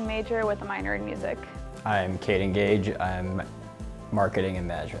education major with a minor in music. I'm Caden Gage. I'm marketing and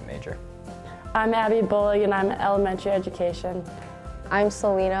management major. I'm Abby Bullock and I'm in elementary education. I'm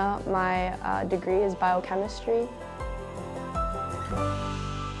Selena, my degree is biochemistry.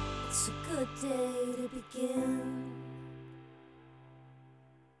 It's a good day to begin.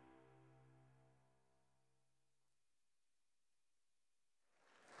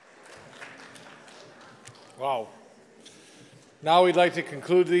 Wow. Now we'd like to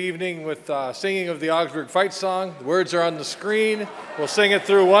conclude the evening with singing of the Augsburg Fight Song. The words are on the screen. We'll sing it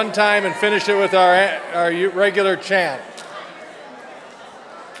through one time and finish it with our regular chant.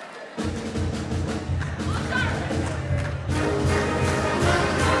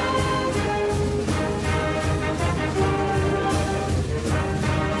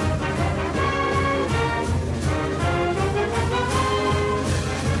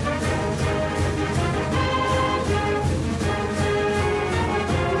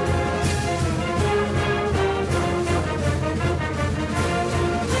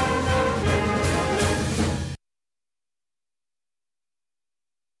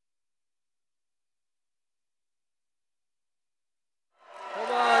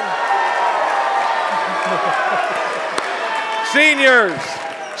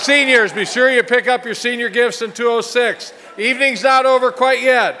 Seniors, be sure you pick up your senior gifts in 206. Evening's not over quite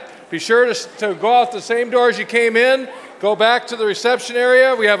yet. Be sure to go out the same doors you came in. go back to the reception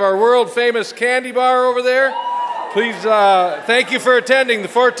area. We have our world famous candy bar over there. Please, thank you for attending the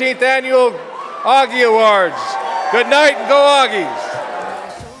 14th Annual Auggie Awards. Good night and go Augies.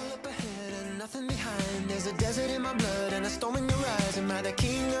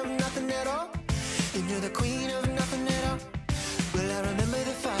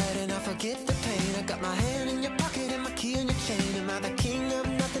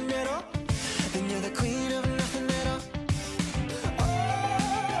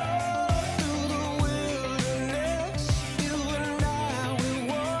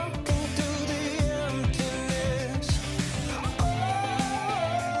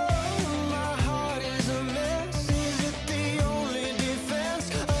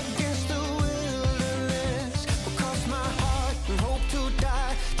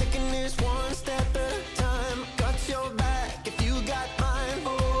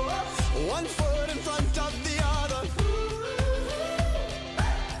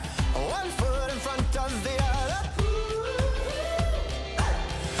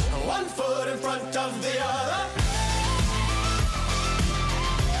 One foot in front of the other.